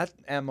 That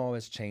MO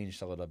has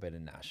changed a little bit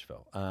in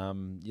Nashville.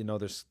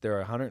 There are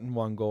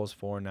 101 goals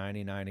for,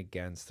 99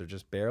 against. They're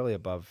just barely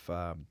above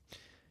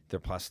their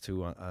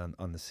 +2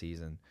 on the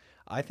season.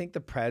 I think the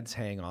Preds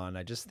hang on.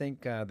 I just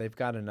think they've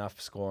got enough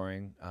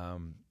scoring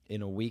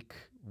in a weak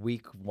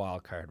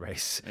wild card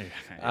race.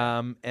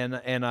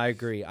 And I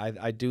agree.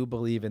 I do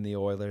believe in the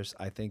Oilers.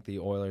 I think the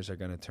Oilers are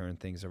going to turn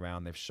things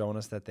around. They've shown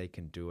us that they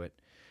can do it.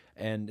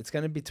 And it's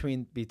going to be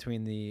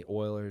between the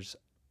Oilers,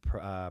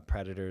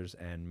 Predators,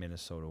 and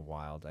Minnesota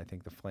Wild. I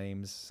think the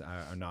Flames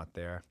are not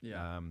there.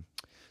 Yeah.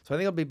 So I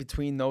think it'll be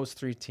between those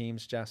three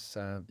teams, Jess,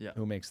 Yeah.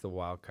 who makes the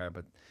wild card.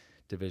 But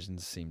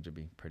divisions seem to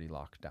be pretty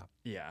locked up.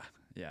 Yeah.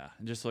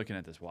 And just looking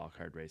at this wild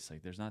card race,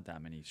 like there's not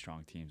that many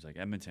strong teams. Like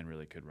Edmonton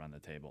really could run the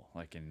table,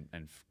 like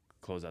and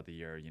close out the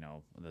year.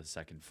 The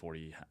second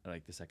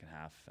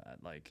half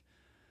at like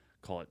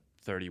call it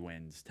 30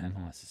 wins, 10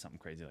 losses, something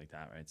crazy like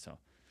that, right? So,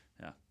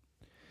 yeah.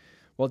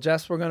 Well,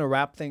 Jess, we're going to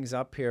wrap things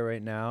up here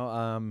right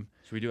now.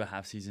 Should we do a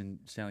half-season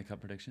Stanley Cup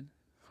prediction?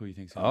 Who do you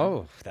think's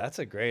That's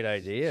a great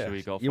idea. Should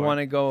we go for You it? want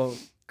to go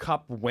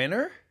Cup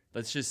winner?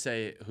 Let's just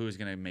say who's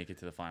going to make it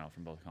to the final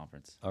from both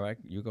conference. All right,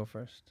 you go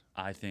first.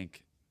 I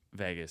think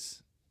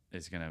Vegas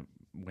is going to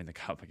win the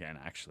Cup again,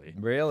 actually.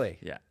 Really?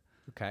 Yeah.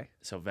 Okay.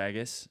 So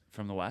Vegas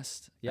from the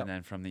West, Yep. and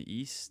then from the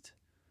East,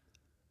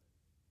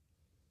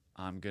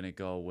 I'm going to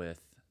go with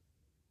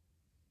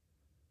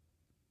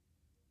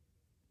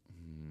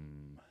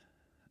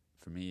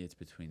for me, it's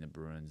between the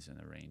Bruins and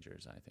the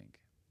Rangers, I think.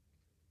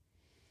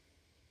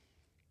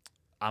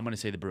 I'm going to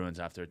say the Bruins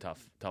after a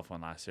tough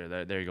one last year.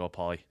 There you go,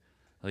 Paulie.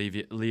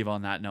 Leave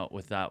on that note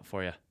with that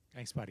for you.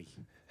 Thanks, buddy.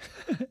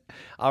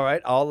 All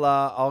right,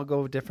 I'll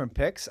go with different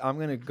picks. I'm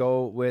gonna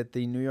go with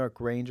the New York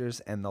Rangers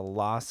and the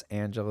Los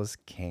Angeles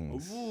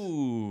Kings.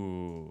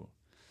 Ooh,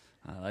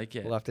 I like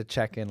it. We'll have to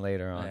check in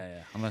later on.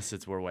 Yeah.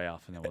 Unless we're way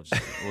off, and then we'll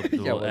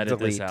Yeah, we'll edit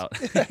this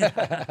delete.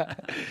 out.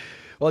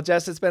 Well,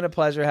 Jess, it's been a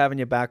pleasure having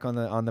you back on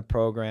the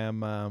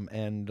program,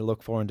 and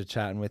look forward to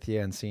chatting with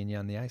you and seeing you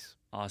on the ice.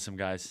 Awesome,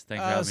 guys.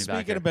 Thanks for having me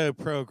back Speaking here. about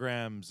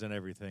programs and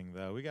everything,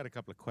 though, we got a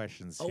couple of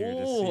questions here.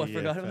 To see I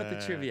forgot if, about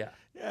the trivia.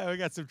 Yeah, we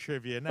got some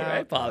trivia. Now, All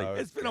right, Polly.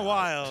 it's been a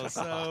while,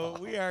 so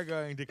we are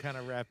going to kind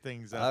of wrap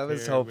things up. I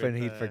was here hoping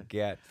with, he'd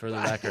forget. For the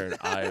record,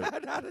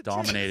 I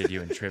dominated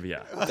you in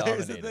trivia.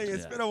 Here's the thing, Dominated,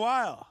 it's yeah. been a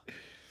while.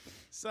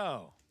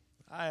 So,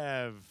 I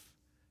have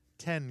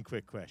 10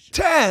 quick questions.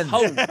 10.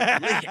 Holy,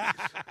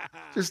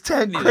 Just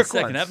 10 need a quick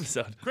second ones.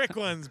 episode. Quick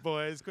ones,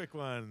 boys. Quick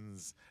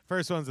ones.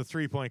 First one's a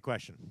 3-point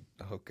question.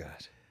 Oh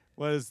God.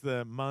 What is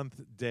the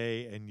month,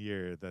 day, and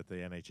year that the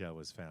NHL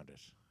was founded?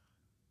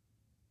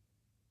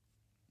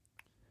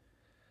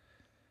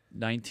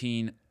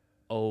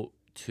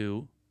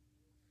 1902.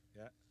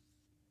 Yeah.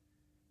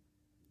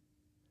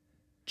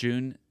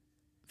 June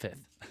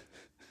 5th.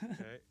 Okay.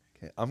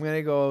 Okay, I'm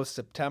gonna go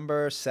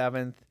September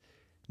 7th,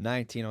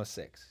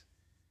 1906.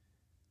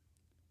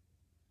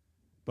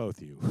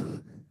 Both you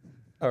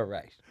All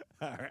right.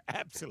 are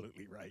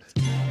absolutely right.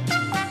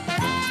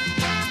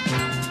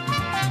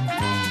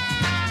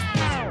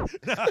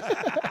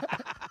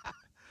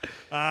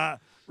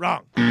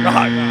 Wrong.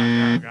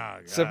 Wrong.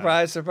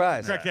 Surprise,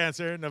 surprise. Correct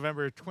answer,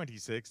 November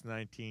 26,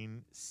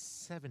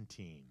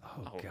 1917. Oh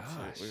Oh,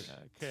 gosh. shit,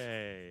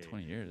 Okay.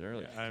 20 years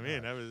early. I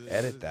mean, that was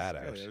Edit that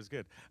good. out. That was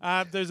good.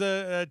 There's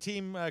a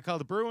team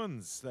called the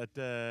Bruins that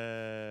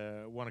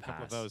won a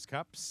couple of Pass. those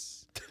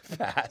cups.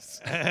 Pass.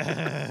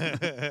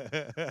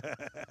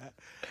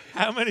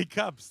 How many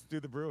cups do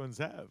the Bruins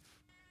have?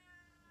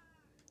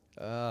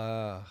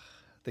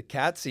 The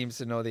cat seems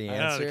to know the I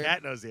know, answer. the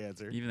cat knows the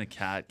answer. Even the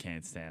cat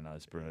can't stand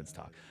us Bruins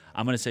talk.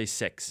 I'm going to say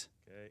 6.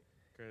 Okay,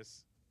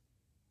 Chris.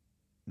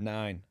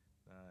 9.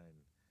 9.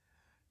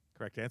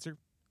 Correct answer.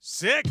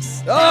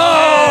 6.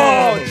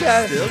 Oh,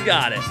 Jess. Still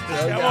got it.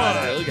 Still Come got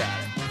on. it. Still got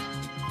it.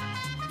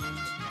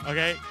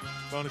 Okay,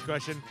 bonus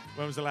question.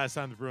 When was the last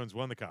time the Bruins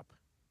won the cup?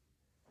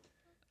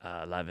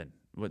 11.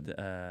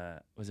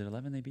 Was it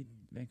 11 they beat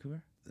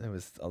Vancouver? It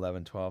was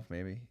 11, 12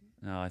 maybe.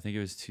 No, I think it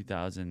was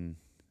 2000.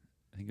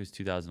 I think it was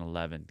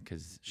 2011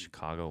 because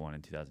Chicago won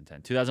in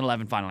 2010.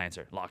 2011 final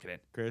answer. Lock it in.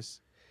 Chris?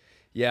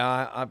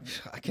 Yeah,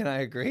 can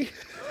I agree?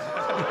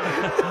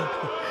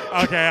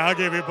 Okay, I'll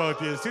give you both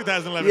these.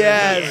 2011.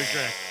 Yes. Is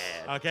correct.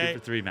 Okay. 2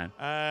 for 3, man.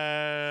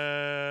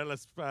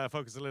 Let's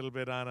focus a little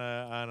bit on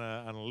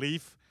a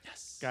Leaf.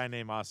 Yes. Guy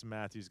named Austin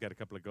Matthews got a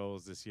couple of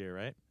goals this year,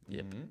 right?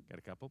 Yep. Got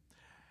a couple.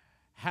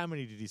 How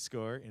many did he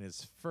score in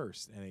his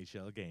first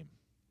NHL game?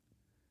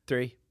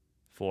 3.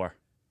 4.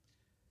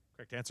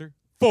 Correct answer.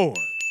 4.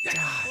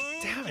 God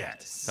damn it.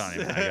 Yes. Telling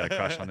you, man, I got a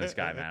crush on this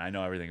guy, man. I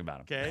know everything about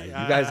him. Okay.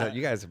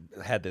 You guys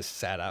had this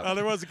set up. Well,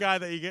 there was a guy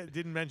that you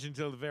didn't mention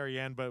until the very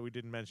end, but we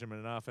didn't mention him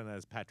enough, and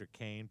that's Patrick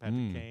Kane.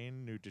 Patrick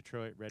Kane, new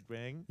Detroit Red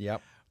Wing.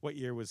 Yep. What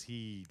year was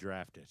he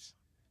drafted?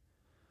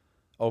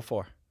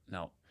 04.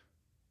 No,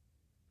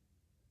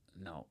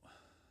 No,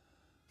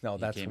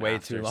 He that's came way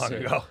after too long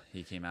Sid. ago.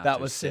 He came after That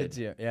was Sid. Sid's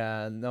year.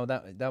 Yeah, no,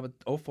 that was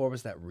 04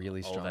 was that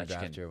really strong draft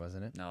Ovechkin. year,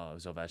 wasn't it? No, it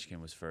was Ovechkin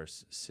was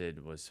first.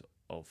 Sid was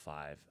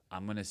 05.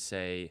 I'm gonna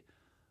say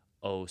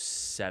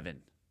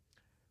 07.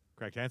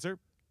 Correct answer.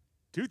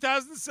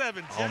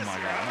 2007. Oh my God,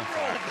 I'm on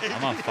fire.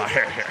 I'm on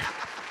fire here.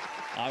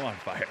 I'm on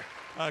fire.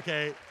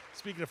 Okay,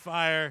 speaking of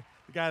fire,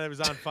 the guy that was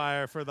on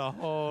fire for the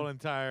whole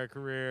entire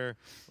career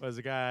was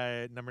a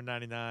guy number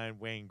 99,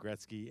 Wayne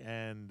Gretzky,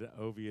 and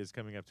Ovi is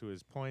coming up to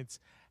his points.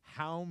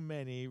 How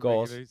many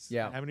Goals, Regular,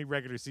 yeah. How many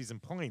regular season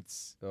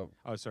points? Oh,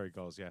 sorry,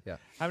 goals. Yeah. Yeah.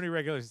 How many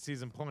regular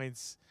season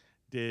points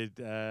did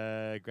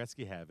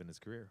Gretzky have in his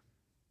career?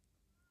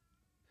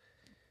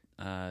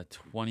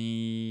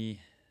 20.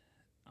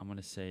 I'm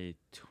gonna say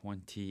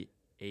 28.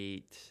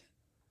 It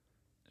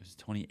was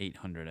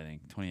 2,800, I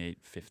think.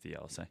 2,850.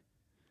 I'll say.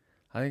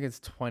 I think it's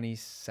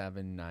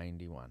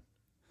 2791.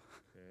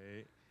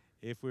 Okay.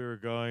 If we were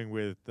going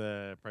with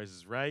Price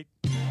is Right,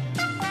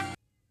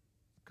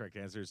 correct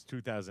answer is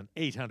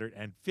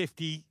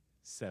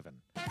 2,857.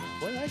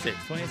 What did I say?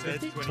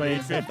 2,850.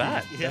 2850. Not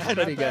bad. Yeah, That's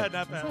pretty good.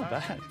 Not bad. That's not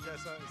bad. Sorry, I'm going to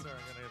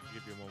have to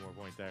give you one more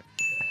point there.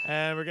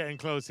 And we're getting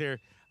close here.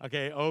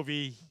 Okay,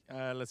 Ovi,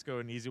 let's go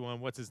an easy one.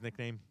 What's his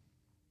nickname?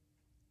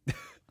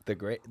 The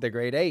grade 8.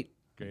 Grade 8.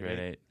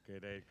 Grade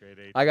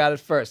 8. I got it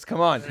first. Come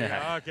on.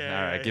 Yeah, okay. All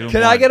right, give him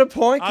Can one. I get a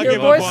point I'll here,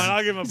 give him boys? a point.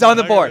 I'll give him a He's point. on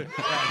the board.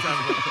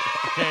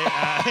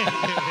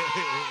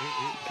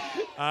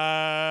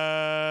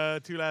 Okay.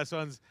 Two last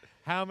ones.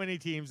 How many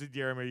teams did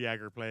Jaromir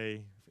Jagr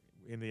play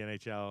in the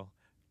NHL?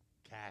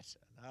 Cash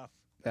enough.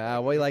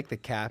 We like the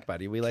cat,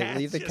 buddy. We like Cat's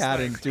leave the just cat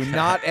like- and do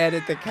not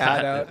edit the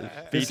cat out.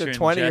 This is a Featuring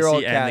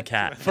 20-year-old Jesse and the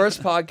cat.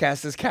 First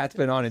podcast this cat's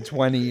been on in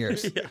 20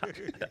 years. Okay,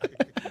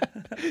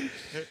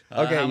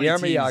 how many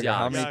Jaromir teams, Jagr, Jagr?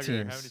 how many Jagr,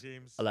 teams? How many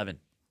teams? 11.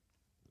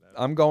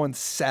 I'm going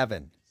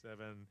 7.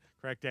 7.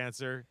 Correct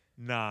answer,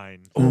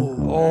 9.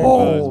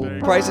 Oh, Very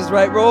Price good. is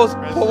Right rules.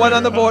 Price Put is one Right.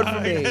 on the board for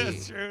me.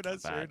 That's true.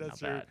 That's Bad, true. not That's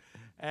true. bad.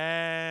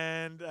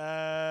 And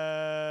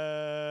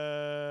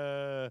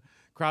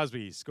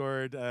Crosby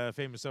scored a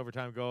famous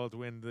overtime goal to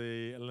win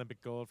the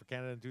Olympic gold for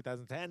Canada in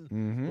 2010.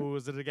 Mhm. Who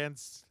was it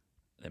against?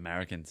 The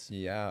Americans.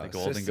 Yeah, The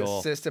golden goal.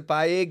 assisted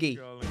by Iggy.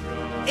 Golden goal.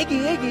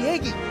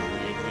 Iggy.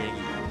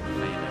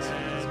 Famous.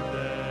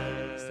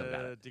 And, Still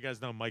got it. do you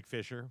guys know Mike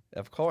Fisher?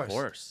 Of course. Of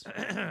course.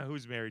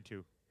 Who's married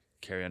to?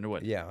 Carrie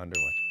Underwood. Yeah,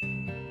 Underwood.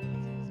 And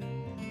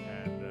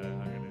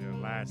I'm going to do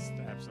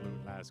the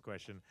absolute last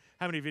question.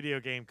 How many video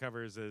game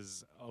covers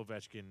is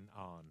Ovechkin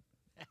on?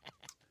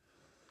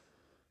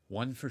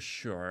 One for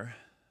sure.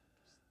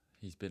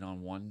 He's been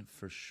on one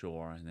for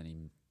sure, and then he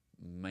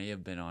may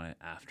have been on it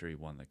after he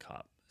won the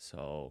cup.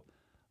 So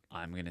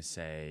I'm going to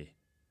say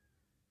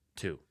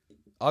 2.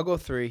 I'll go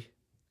 3.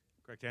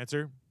 Correct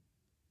answer,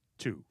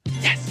 2.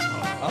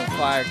 On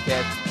fire,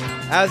 kid.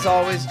 As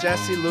always,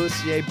 Jesse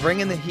Lucier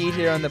bringing the heat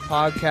here on the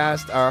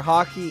podcast. Our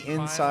hockey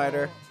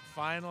insider.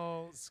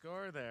 Final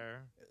score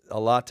there. A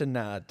lot to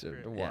nod to.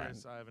 Chris One.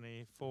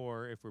 Ivany,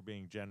 4 if we're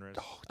being generous.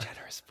 Oh,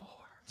 generous 4.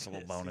 Some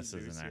little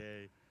bonuses in there.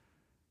 Lucier,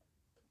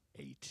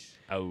 8.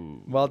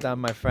 Oh. Well done,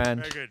 my friend.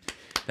 Very good.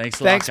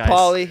 Thanks a lot, Thanks, guys.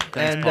 Paulie.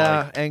 Thanks,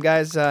 Paulie. And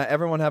guys,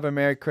 everyone have a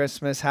Merry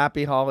Christmas,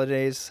 Happy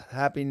Holidays,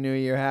 Happy New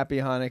Year, Happy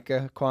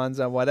Hanukkah,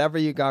 Kwanzaa, whatever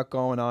you got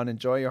going on.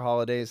 Enjoy your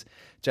holidays.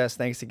 Jess,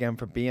 thanks again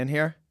for being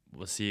here.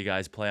 We'll see you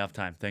guys playoff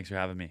time. Thanks for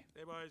having me.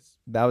 Hey, boys.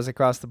 That was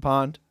Across the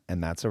Pond,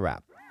 and that's a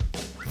wrap.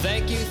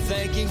 Thank you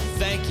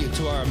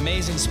to our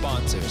amazing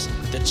sponsors,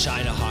 the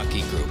China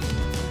Hockey Group,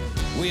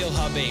 Wheel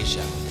Hub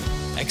Asia,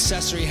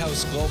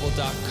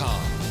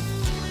 AccessoryHouseGlobal.com,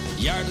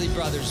 Yardley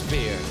Brothers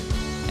Beer,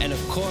 and of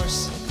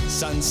course,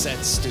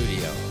 Sunset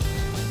Studio.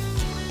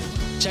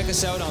 Check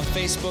us out on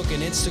Facebook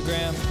and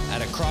Instagram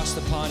at Across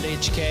the Pond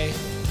HK.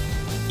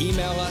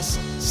 Email us,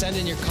 send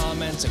in your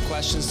comments and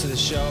questions to the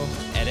show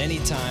at any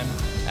time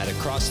at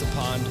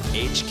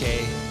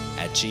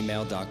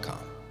acrossthepondhk@gmail.com.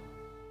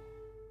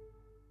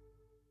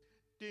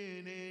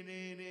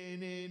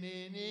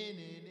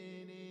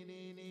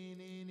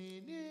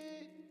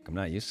 I'm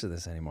not used to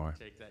this anymore.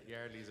 Take that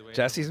Yardley's away.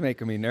 Jesse's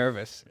making me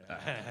nervous.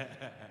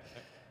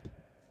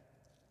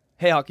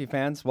 Hey, hockey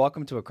fans.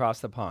 Welcome to Across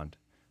the Pond,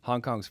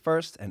 Hong Kong's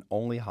first and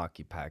only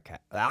hockey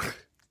podcast.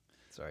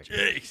 Sorry.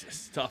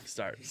 Jesus, tough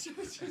start.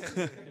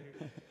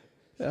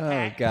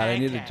 Oh, God, I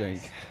need a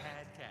drink.